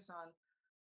 Focus on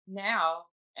now,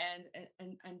 and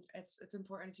it's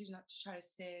important to not to try to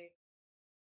stay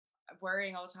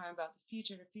worrying all the time about the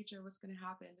future. What's going to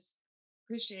happen. Just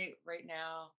appreciate right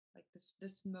now, like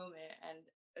this moment. And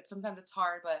sometimes it's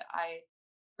hard, but I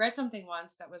read something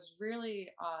once that was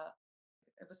really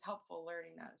it was helpful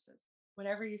learning that. It says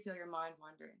whenever you feel your mind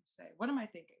wandering, say, what am I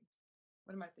thinking?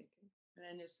 What am I thinking? And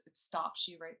then just it stops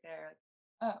you right there.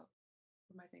 Like, oh,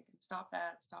 what am I thinking? Stop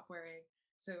that. Stop worrying.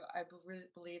 So I really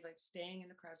believe like staying in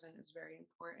the present is very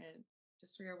important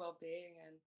just for your well-being,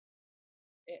 and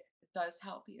it does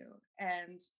help you.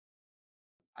 And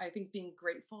I think being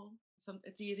grateful,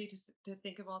 it's easy to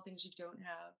think of all things you don't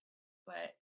have,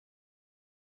 but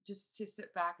just to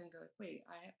sit back and go, wait,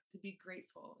 I have to be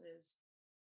grateful is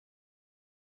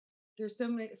there's so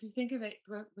many, if you think of it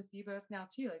with you both now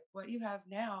too, like what you have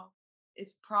now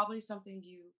is probably something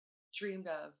you dreamed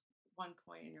of one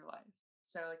point in your life.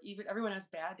 So like even everyone has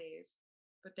bad days,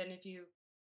 but then if you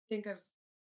think of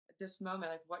this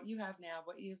moment, like what you have now,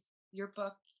 your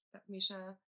book,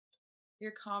 Misha,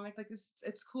 your comic, like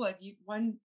it's cool. Like you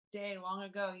one day long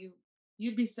ago,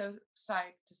 you'd be so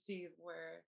psyched to see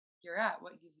where you're at,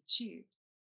 what you've achieved.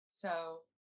 So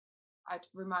I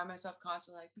remind myself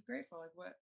constantly, like, be grateful,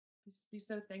 like be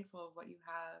so thankful of what you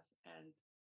have, and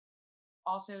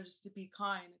also just to be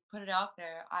kind, put it out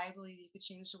there. I believe you could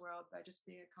change the world by just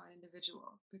being a kind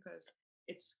individual because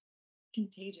it's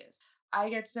contagious. I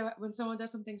get so when someone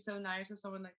does something so nice, if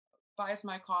someone like buys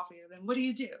my coffee, then what do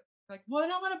you do? Like, well,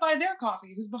 then I want to buy their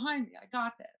coffee. Who's behind me? I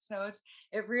got this. So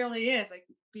it really is like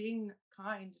being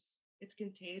kind. It's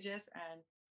contagious, and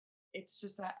it's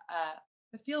just that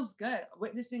it feels good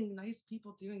witnessing nice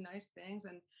people doing nice things,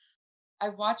 and I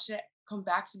watched it come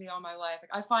back to me all my life. Like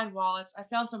I find wallets. I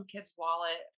found some kid's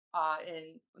wallet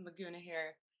in Laguna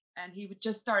here, and he would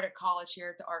just start at college here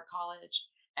at the art college.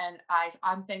 And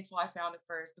I'm thankful I found it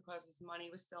first because his money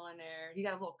was still in there. He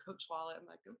got a little Coach wallet. I'm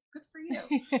like, good for you.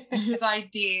 And his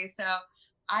ID. So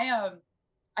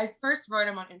I first wrote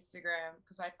him on Instagram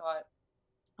because I thought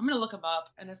I'm gonna look him up,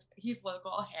 and if he's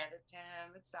local, I'll hand it to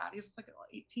him. It's sad. He's just like an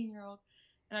 18-year-old,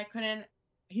 and I couldn't.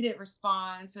 He didn't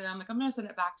respond, so I'm like, I'm gonna send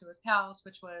it back to his house,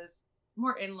 which was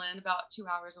more inland, about 2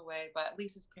 hours away, but at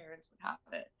least his parents would have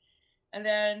it. And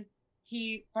then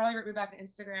he finally wrote me back on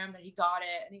Instagram that he got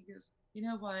it, and he goes, you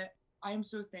know what? I am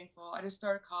so thankful. I just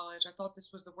started college. I thought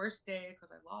this was the worst day because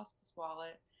I lost this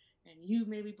wallet, and you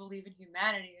made me believe in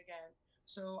humanity again.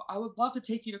 So I would love to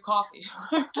take you to coffee.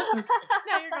 Now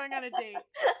you're going on a date.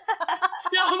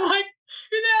 Yeah, I'm like,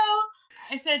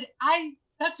 I said,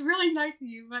 that's really nice of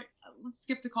you, but let's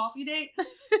skip the coffee date.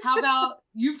 How about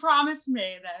you promise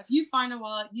me that if you find a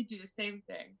wallet, you do the same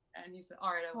thing? And he said,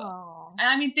 all right, I will. Aww. And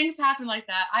I mean, things happen like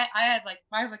that. I have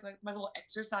my little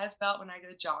exercise belt when I go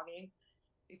jogging.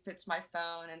 It fits my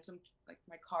phone and some like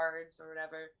my cards or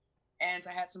whatever. And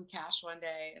I had some cash one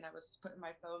day, and I was putting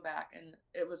my phone back, and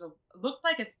it looked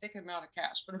like a thick amount of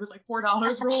cash, but it was like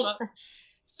 $4 rolled up.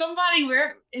 Somebody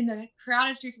in the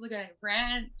crowded streets looking at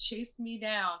it chased me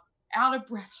down, out of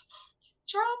breath.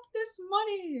 Drop this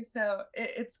money. So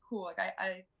it's cool. Like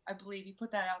I believe you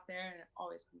put that out there, and it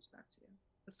always comes back to you.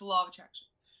 It's the law of attraction.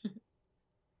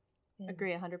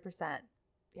 Agree 100%.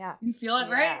 Yeah. You feel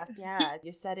it, right? Yeah.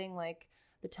 You're setting like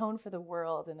the tone for the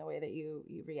world in the way that you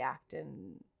react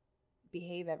and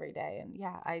behave every day. And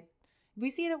yeah, we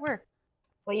see it at work.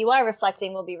 What you are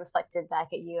reflecting will be reflected back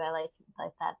at you. I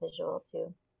like that visual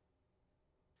too.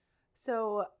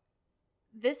 So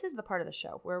this is the part of the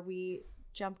show where we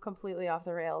jump completely off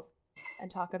the rails and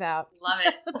talk about love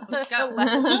it. Let's go.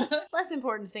 less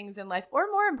important things in life, or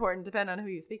more important, depending on who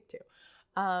you speak to.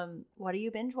 What are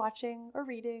you binge watching or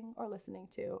reading or listening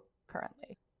to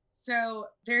currently? So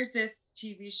there's this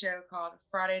TV show called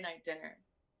Friday Night Dinner.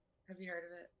 Have you heard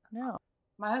of it? No.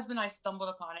 My husband and I stumbled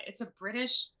upon it. It's a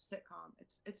British sitcom.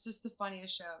 It's just the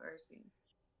funniest show I've ever seen.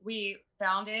 We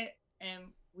found it and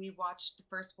we watched the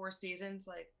first 4 seasons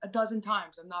like a dozen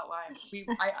times. I'm not lying.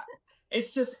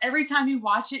 It's just every time you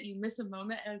watch it, you miss a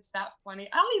moment, and it's that funny.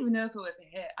 I don't even know if it was a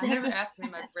hit. I never asked any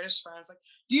of my British friends, like,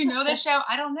 "Do you know this show?"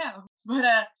 I don't know,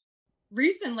 but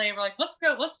recently we're like, let's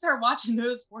start watching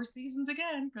those 4 seasons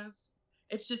again because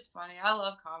it's just funny. I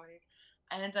love comedy,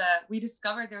 and we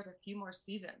discovered there was a few more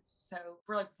seasons, so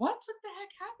we're like, what the heck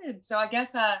happened? So I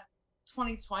guess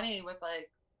 2020 with like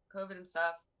COVID and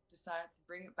stuff decided to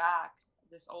bring it back,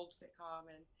 this old sitcom,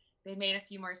 and they made a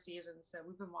few more seasons, so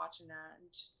we've been watching that, and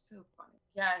it's just so funny.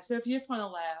 Yeah, so if you just want to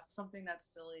laugh, something that's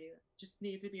silly, just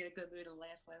need to be in a good mood and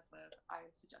laugh, I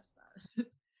suggest that.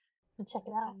 Check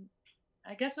it out. And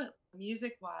I guess what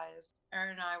music wise,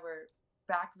 Aaron and I were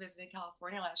back visiting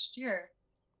California last year,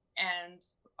 and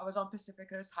I was on Pacific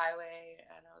Coast Highway,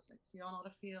 and I was like feeling all the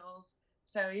feels.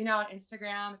 So on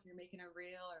Instagram, if you're making a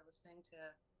reel or listening to,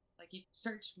 like, you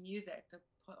search music to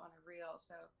put on a reel.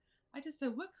 So I just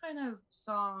said, what kind of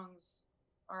songs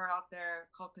are out there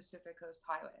called Pacific Coast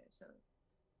Highway? So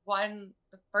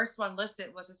the first one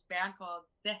listed was this band called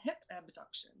The Hip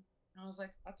Abduction. And I was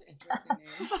like, that's an interesting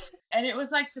name. And it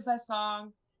was like the best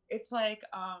song. It's like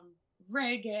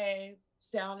reggae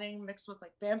sounding mixed with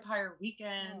like Vampire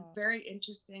Weekend. Very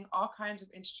interesting. All kinds of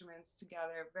instruments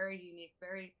together. Very unique,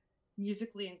 very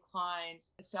musically inclined.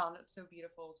 It sounded so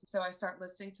beautiful. So I start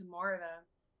listening to more of them,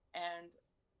 and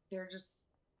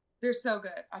they're so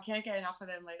good. I can't get enough of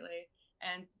them lately.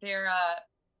 And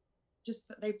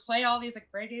they play all these like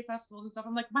reggae festivals and stuff.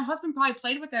 I'm like, my husband probably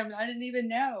played with them and I didn't even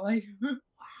know. Like,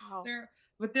 Wow.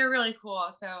 they're really cool.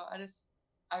 So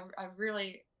I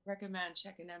really recommend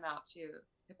checking them out too.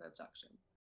 Hip Abduction.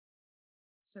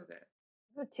 So good.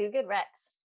 Oh, 2 good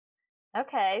recs.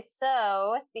 Okay,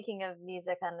 so speaking of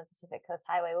music on the Pacific Coast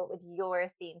Highway, what would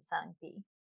your theme song be?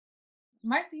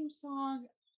 My theme song,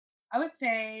 I would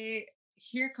say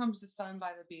Here Comes the Sun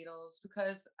by the Beatles,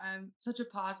 because I'm such a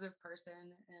positive person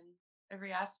in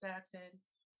every aspect, and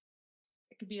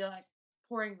it could be like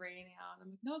pouring rain out.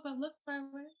 I'm like, no, but look my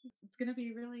way. It's gonna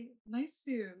be really nice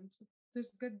soon.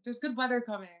 There's good weather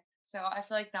coming. So I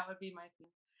feel like that would be my theme.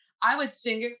 I would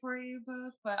sing it for you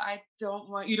both, but I don't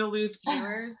want you to lose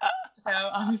viewers. So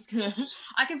I'm just gonna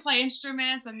I can play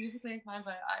instruments, I'm musically inclined,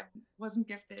 but I wasn't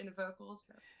gifted in the vocals,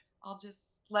 so I'll just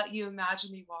let you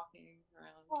imagine me walking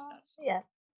around. That's Yeah.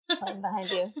 I'm behind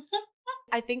you.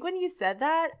 I think when you said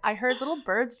that, I heard little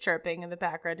birds chirping in the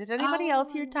background. Did anybody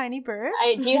else hear tiny birds?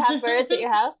 Do you have birds at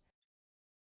your house?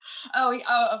 Oh,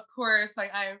 of course.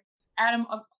 Like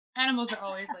animals are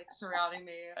always like surrounding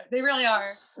me. They really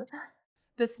are.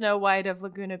 The Snow White of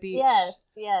Laguna Beach. Yes.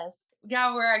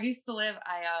 Yeah, where I used to live,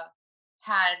 I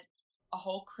had a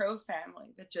whole crow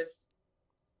family that just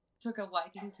took a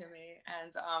liking to me,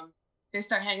 and they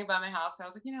started hanging by my house. So I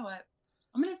was like, you know what?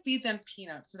 I'm gonna feed them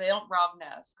peanuts so they don't rob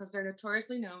nests, because they're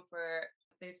notoriously known for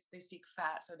they seek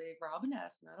fat, so they rob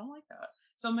nests, and I don't like that.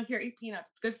 So I'm like, here, eat peanuts.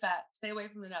 It's good fat. Stay away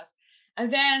from the nest.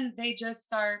 And then they just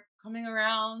start coming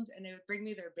around, and they would bring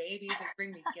me their babies. They'd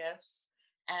bring me gifts.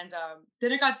 And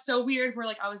then it got so weird where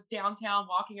like I was downtown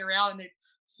walking around, and they'd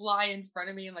fly in front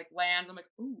of me and like land. I'm like,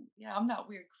 ooh, yeah, I'm that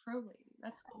weird crow lady.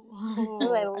 That's cool.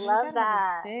 Oh, I love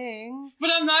that thing. But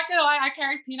I'm not gonna lie, I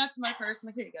carried peanuts in my purse. I'm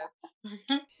like, here you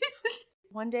go.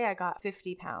 One day I got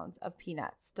 50 pounds of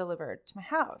peanuts delivered to my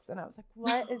house. And I was like,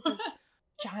 what is this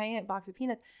giant box of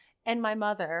peanuts? And my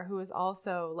mother, who is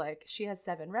also like, she has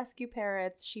 7 rescue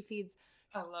parrots. She feeds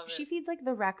like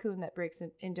the raccoon that breaks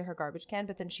into her garbage can,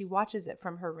 but then she watches it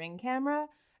from her Ring camera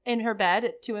in her bed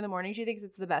at 2 a.m. She thinks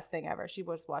it's the best thing ever. She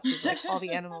just watches like all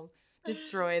the animals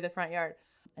destroy the front yard.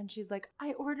 And she's like,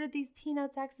 I ordered these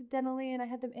peanuts accidentally and I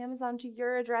had them Amazon to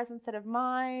your address instead of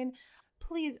mine.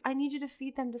 Please, I need you to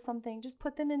feed them to something. Just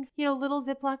put them in, little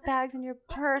Ziploc bags in your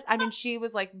purse. I mean, she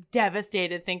was like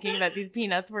devastated thinking that these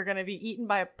peanuts were going to be eaten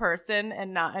by a person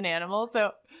and not an animal.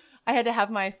 So I had to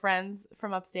have my friends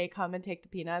from upstate come and take the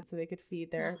peanuts so they could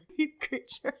feed their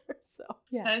creature. So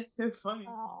yeah. That is so funny.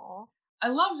 Aww. I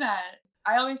love that.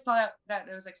 I always thought that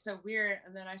it was like so weird,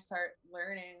 and then I start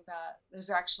learning that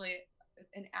there's actually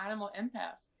an animal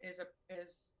empath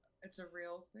it's a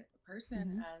real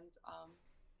person, and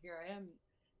here I am,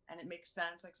 and it makes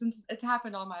sense. Like, since it's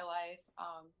happened all my life,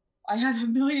 I had a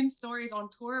million stories on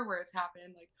tour where it's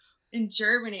happened. Like in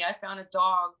Germany, I found a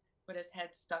dog with his head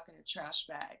stuck in a trash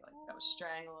bag, like that was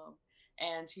strangling him.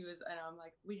 And I'm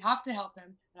like, we have to help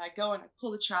him. And I go and I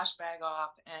pull the trash bag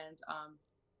off, and I'm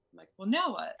like, well,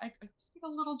 now what? I speak a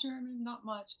little German, not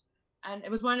much. And it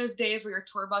was one of those days where your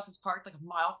tour bus is parked like a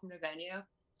mile from the venue.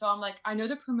 So I'm like, I know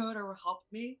the promoter will help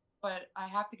me, but I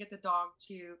have to get the dog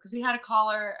too because he had a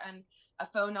collar and a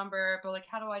phone number. But like,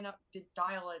 how do I not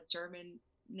dial a German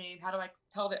name? How do I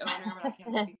tell the owner when I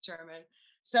can't speak German?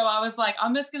 So I was like,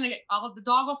 I'm just gonna get the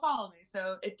dog will follow me.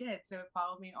 So it did. So it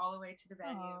followed me all the way to the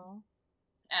venue. Aww.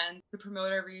 And the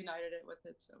promoter reunited it with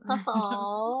it. So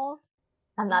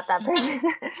I'm not that person.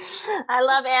 I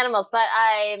love animals, but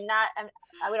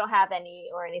we don't have any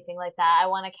or anything like that. I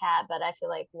want a cat, but I feel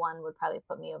like one would probably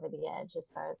put me over the edge as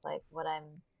far as like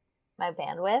my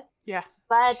bandwidth. Yeah.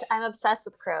 But I'm obsessed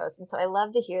with crows. And so I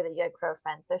love to hear that you had crow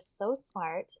friends. They're so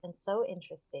smart and so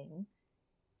interesting.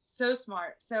 So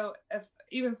smart. So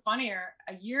even funnier,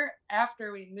 a year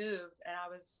after we moved and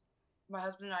my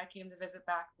husband and I came to visit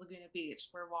back Laguna Beach.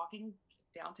 We're walking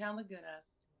downtown Laguna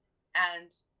and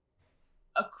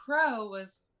a crow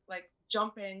was like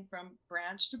jumping from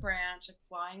branch to branch, like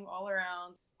flying all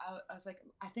around. I was like,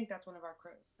 I think that's one of our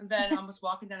crows. And then I was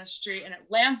walking down a street and it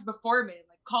lands before me,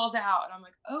 like calls out. And I'm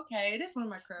like, okay, it is one of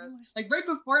my crows. Like right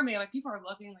before me, like people are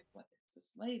looking like, what is this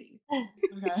lady?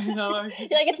 Okay. You're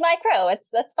like, it's my crow.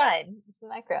 That's fine. It's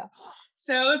my crow.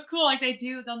 So it was cool. Like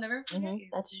they'll never forget you.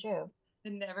 That's true. They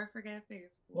never forget a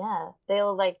face. Yeah.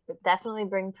 They'll like definitely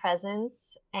bring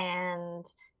presents and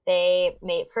they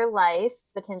mate for life,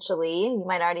 potentially. You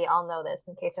might already all know this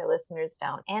in case our listeners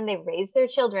don't. And they raise their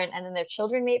children, and then their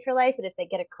children mate for life. But if they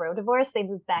get a crow divorce, they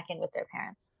move back in with their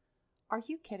parents. Are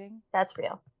you kidding? That's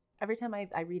real. Every time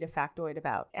I read a factoid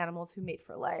about animals who mate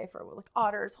for life, or like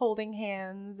otters holding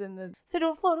hands so they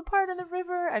don't float apart in the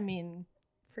river, I mean,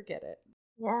 forget it.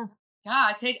 Yeah.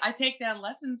 Yeah, I take down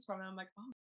lessons from it. I'm like,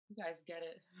 oh, you guys get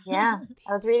it. Yeah.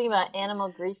 I was reading about animal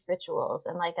grief rituals,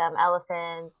 and like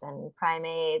elephants and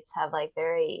primates have like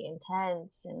very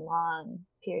intense and long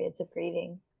periods of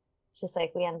grieving. It's just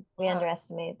like we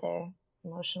underestimate their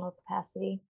emotional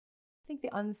capacity. I think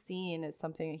the unseen is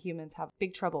something that humans have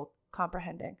big trouble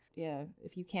comprehending.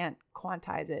 If you can't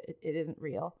quantize it, it isn't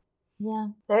real. Yeah.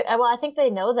 Well, I think they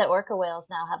know that orca whales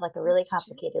now have like a really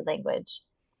complicated language.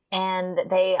 And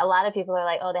a lot of people are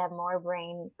like, oh, they have more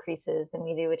brain creases than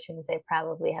we do, which means they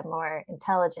probably have more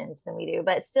intelligence than we do.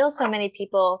 But still, so many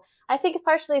people, I think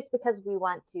partially it's because we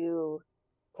want to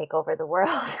take over the world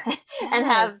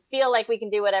and feel like we can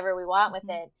do whatever we want with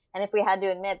it. And if we had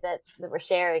to admit that we're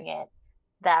sharing it,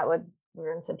 that would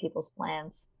ruin some people's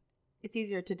plans. It's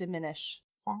easier to diminish.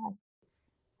 Sad.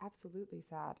 Absolutely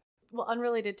sad. Well,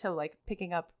 unrelated to like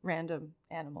picking up random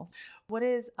animals, what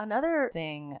is another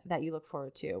thing that you look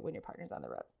forward to when your partner's on the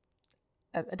road?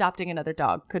 Adopting another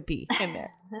dog could be in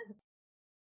there.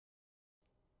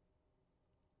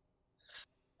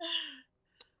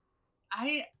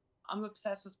 I'm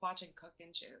obsessed with watching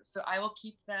cooking shows, so I will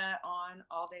keep that on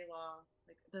all day long.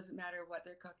 Like it doesn't matter what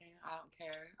they're cooking, I don't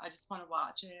care. I just want to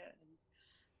watch it,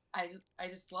 and I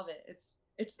just love it. It's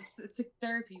like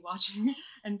therapy watching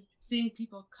and seeing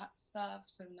people cut stuff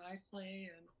so nicely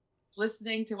and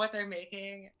listening to what they're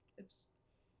making.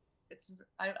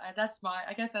 I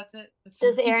guess that's it.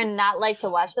 Does Aaron not like to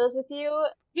watch those with you?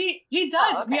 He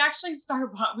does. Oh, okay. We actually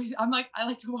I'm like, I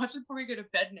like to watch it before we go to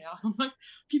bed now. I'm like,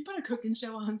 can you put a cooking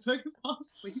show on so I can fall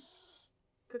asleep?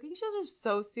 Cooking shows are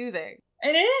so soothing.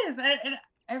 It is. And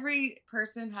every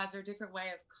person has their different way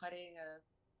of cutting a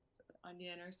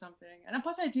onion or something. And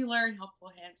plus I do learn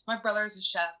helpful hints. My brother's a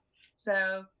chef.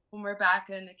 So when we're back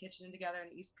in the kitchen together in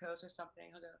the East Coast or something,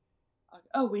 he'll go,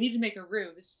 oh, we need to make a roux.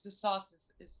 This sauce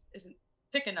isn't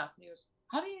thick enough. And he goes,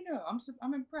 how do you know?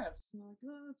 I'm impressed. And I'm like,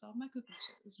 oh, it's all my cooking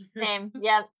shows. Same.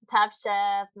 Yep. Top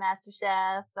Chef, Master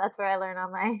Chef. That's where I learn all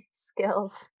my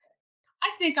skills. I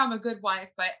think I'm a good wife,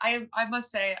 but I must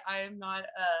say I am not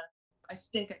I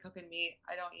stink at cooking meat.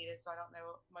 I don't eat it, so I don't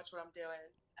know much what I'm doing.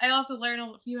 I also learn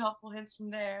a few helpful hints from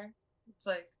there. It's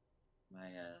like my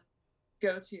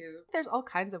go-to. There's all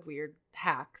kinds of weird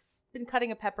hacks. Been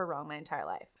cutting a pepper wrong my entire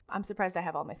life. I'm surprised I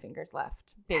have all my fingers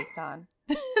left based on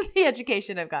the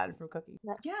education I've gotten from cooking.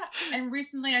 Yeah, and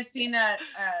recently I seen a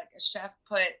chef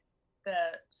put the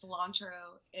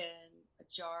cilantro in a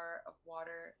jar of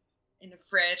water in the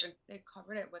fridge, and they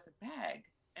covered it with a bag.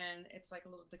 And it's like a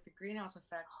little like the greenhouse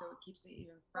effect, so it keeps it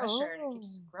even fresher and it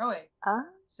keeps it growing.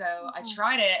 So I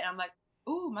tried it, and I'm like,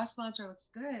 ooh, my cilantro looks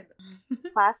good.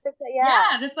 Plastic,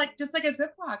 yeah. Yeah, just like a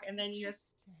Ziploc, and then you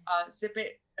just zip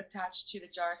it attached to the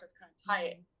jar so it's kind of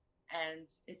tight, and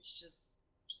it's just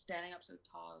standing up so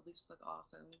tall. It looks like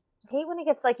awesome. I hate when it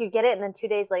gets like you get it, and then 2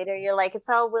 days later you're like it's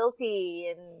all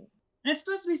wilty, and it's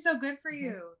supposed to be so good for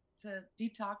you to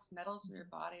detox metals in your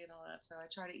body and all that. So I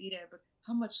try to eat it, but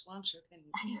how much cilantro can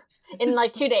you eat? In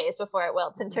like 2 days before it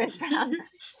wilts and turns brown.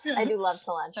 Yeah. I do love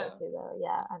cilantro too, though.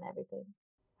 Yeah, on everything.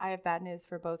 I have bad news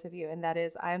for both of you, and that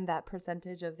is I'm that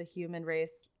percentage of the human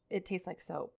race. It tastes like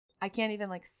soap. I can't even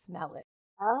like smell it.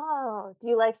 Oh, do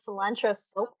you like cilantro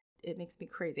soap? It makes me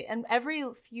crazy. And every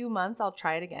few months I'll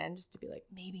try it again just to be like,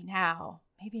 maybe now.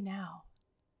 Maybe now.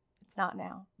 It's not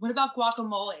now. What about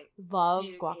guacamole? Love Do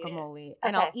you eat it? guacamole.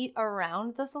 And Okay. I'll eat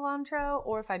around the cilantro,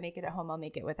 or if I make it at home, I'll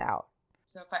make it without.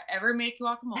 So if I ever make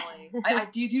guacamole, I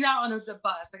do that on the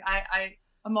bus. Like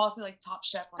I'm also like top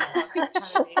chef on the bus, like,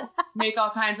 trying to make all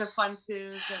kinds of fun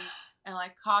foods and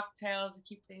like cocktails to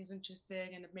keep things interesting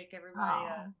and to make everybody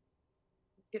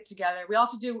get together. We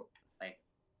also do like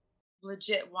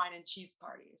legit wine and cheese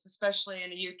parties, especially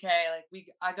in the UK. Like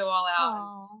I go all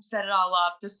out and set it all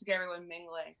up just to get everyone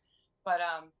mingling. But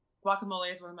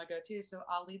guacamole is one of my go-tos, so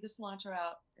I'll leave the cilantro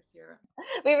out if you're.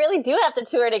 We really do have to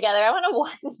tour together. I want a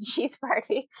wine and cheese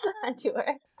party on tour.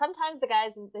 Sometimes the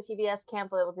guys in the TBS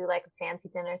camp will do like a fancy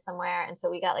dinner somewhere, and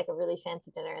so we got like a really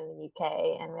fancy dinner in the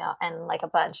UK, and like a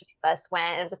bunch of us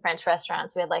went. It was a French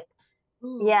restaurant, so we had like,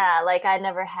 like I'd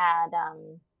never had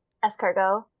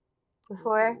escargot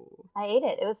before. Ooh. I ate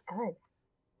it. It was good.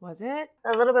 Was it?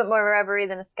 A little bit more rubbery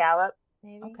than a scallop,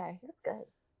 maybe. Okay. It was good.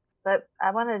 But I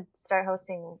want to start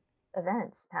hosting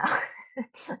events now.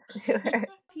 A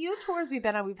few tours we've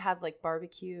been on, we've had like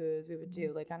barbecues we would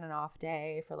do like on an off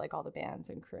day for like all the bands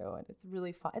and crew, and it's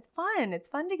really fun. It's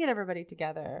fun to get everybody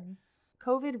together.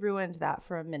 COVID ruined that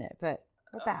for a minute, but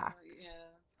we're back.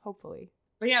 Hopefully.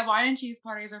 But yeah, wine and cheese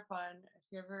parties are fun.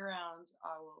 If you're ever around,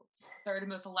 I will throw the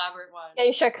most elaborate one. Yeah,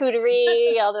 your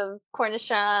charcuterie, all the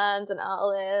cornichons and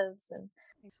olives, and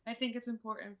I think it's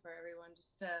important for everyone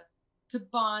just to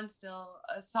bond still,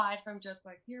 aside from just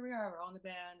like, here we are, we're all in the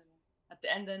band, and at the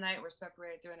end of the night we're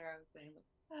separated doing our own thing. Like,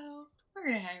 oh, we're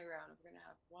gonna hang around and we're gonna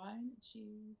have wine and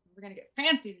cheese, and we're gonna get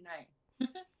fancy tonight.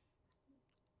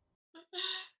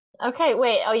 Okay,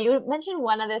 wait. Oh, you mentioned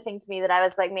one other thing to me that I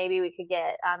was like, maybe we could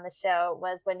get on the show,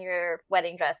 was when your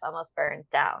wedding dress almost burned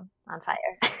down on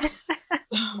fire.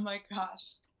 Oh my gosh.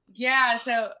 Yeah,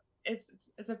 so it's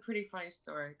a pretty funny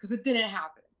story because it didn't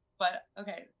happen. But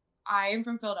okay, I am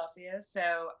from Philadelphia,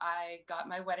 so I got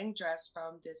my wedding dress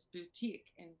from this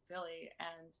boutique in Philly,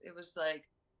 and it was like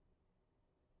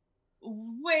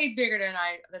way bigger than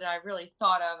I really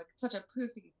thought of. Like, such a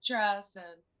poofy dress,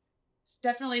 and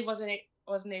definitely wasn't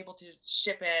able to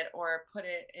ship it or put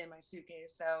it in my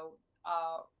suitcase. So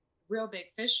Real Big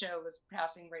Fish show was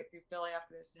passing right through Philly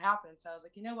after this had happened. So I was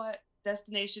like, you know what?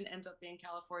 Destination ends up being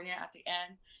California at the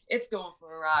end. It's going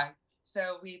for a ride.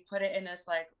 So we put it in this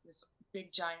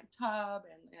big giant tub,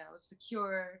 and it was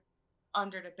secure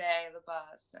under the bay of the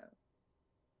bus. So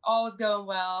all was going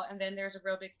well. And then there's a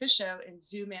Real Big Fish show in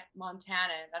Zoo,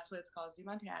 Montana. That's what it's called, Zoo,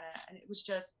 Montana. And it was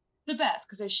just the best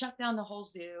because they shut down the whole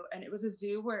zoo, and it was a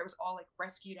zoo where it was all like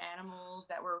rescued animals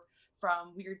that were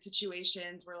from weird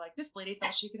situations where like this lady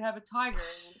thought she could have a tiger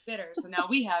and it bit her, so now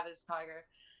we have this tiger.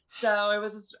 So it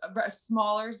was a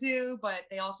smaller zoo, but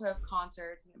they also have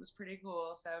concerts, and it was pretty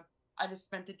cool. So I just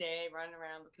spent the day running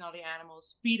around looking at all the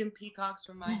animals, feeding peacocks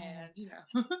from my hand,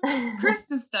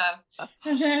 Crysta stuff.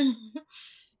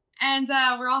 And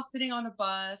we're all sitting on a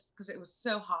bus because it was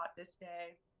so hot this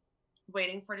day,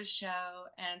 waiting for the show,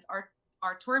 and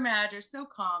our tour manager, so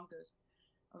calm, goes,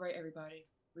 all right, everybody,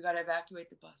 we got to evacuate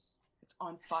the bus. It's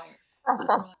on fire.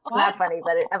 It's not funny,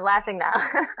 but I'm laughing now.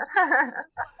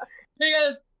 He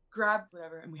goes, grab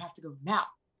whatever, and we have to go now.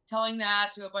 Telling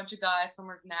that to a bunch of guys. Some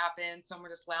were napping, some were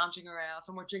just lounging around,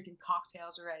 some were drinking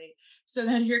cocktails already. So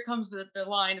then here comes the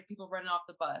line of people running off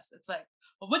the bus. It's like,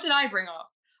 well, what did I bring off?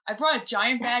 I brought a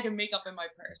giant bag of makeup in my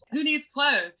purse. Who needs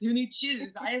clothes? Who needs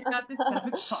shoes? I just got this stuff.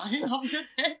 It's fine. I'll be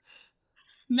okay.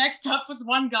 Next up was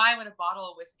one guy with a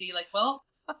bottle of whiskey. Like, well,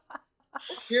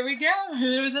 here we go. And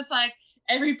it was just like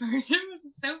every person was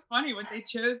so funny what they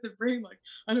chose to bring, like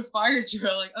on a fire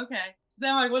drill. Like, okay. So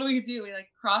then like, what do we do? We like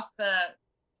cross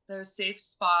the safe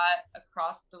spot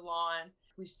across the lawn.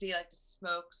 We see like the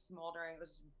smoke smoldering. It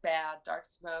was bad, dark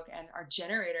smoke, and our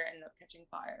generator ended up catching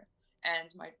fire. And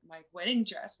my wedding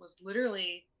dress was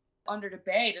literally under the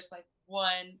bay, just like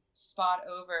one spot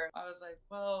over. I was like,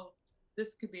 well,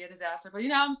 this could be a disaster. But,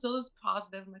 I'm still as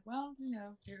positive. I'm like, well,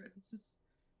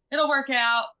 it'll work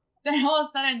out. Then all of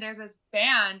a sudden, there's this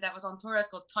band that was on tour. It's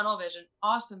called Tunnel Vision.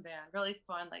 Awesome band. Really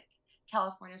fun, like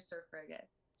California surf reggae.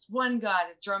 This one guy,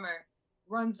 the drummer,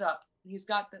 runs up. And he's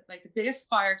got the biggest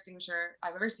fire extinguisher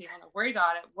I've ever seen. I don't know where he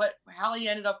got it, how he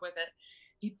ended up with it.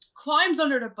 He climbs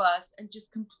under the bus and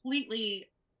just completely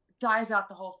dies out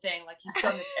the whole thing. Like he's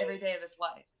done this every day of his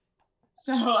life.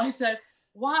 So I said,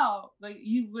 wow, like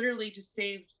you literally just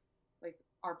saved like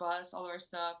our bus, all our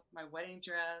stuff, my wedding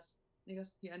dress. And he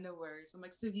goes, yeah, no worries. I'm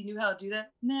like, so you knew how to do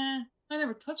that? Nah, I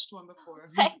never touched one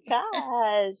before. My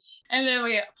gosh. And then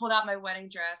we pulled out my wedding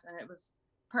dress, and it was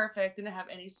perfect. Didn't have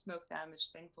any smoke damage,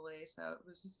 thankfully. So it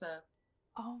was just a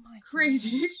Oh my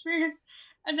crazy goodness. experience.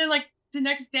 And then like the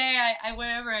next day I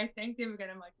went over and I thanked him again.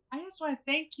 I'm like, I just want to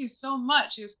thank you so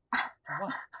much. He was, for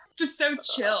what? Just so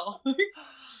chill.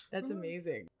 That's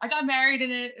amazing. I got married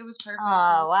in it. It was perfect.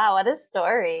 Oh, wow. What a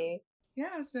story.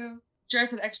 Yeah, so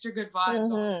dress had extra good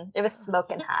vibes on. It was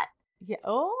smoking hot. Yeah.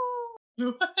 Oh.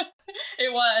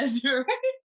 It was. You're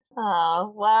right.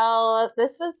 Oh, well,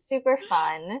 this was super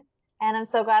fun. And I'm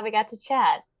so glad we got to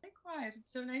chat. Likewise.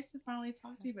 It's so nice to finally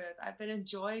talk to you both. I've been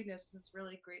enjoying this. This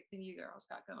really great thing you girls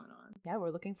got going on. Yeah,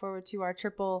 we're looking forward to our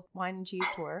triple wine and cheese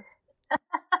tour.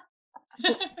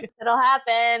 It'll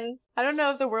happen. I don't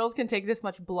know if the world can take this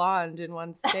much blonde in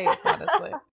one space,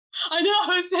 honestly. I know,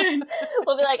 I was saying.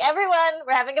 We'll be like, everyone,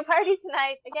 we're having a party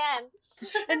tonight again.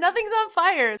 And nothing's on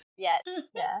fire. Yet.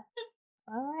 Yeah.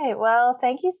 All right. Well,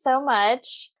 thank you so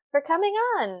much for coming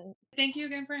on. Thank you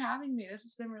again for having me. This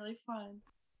has been really fun.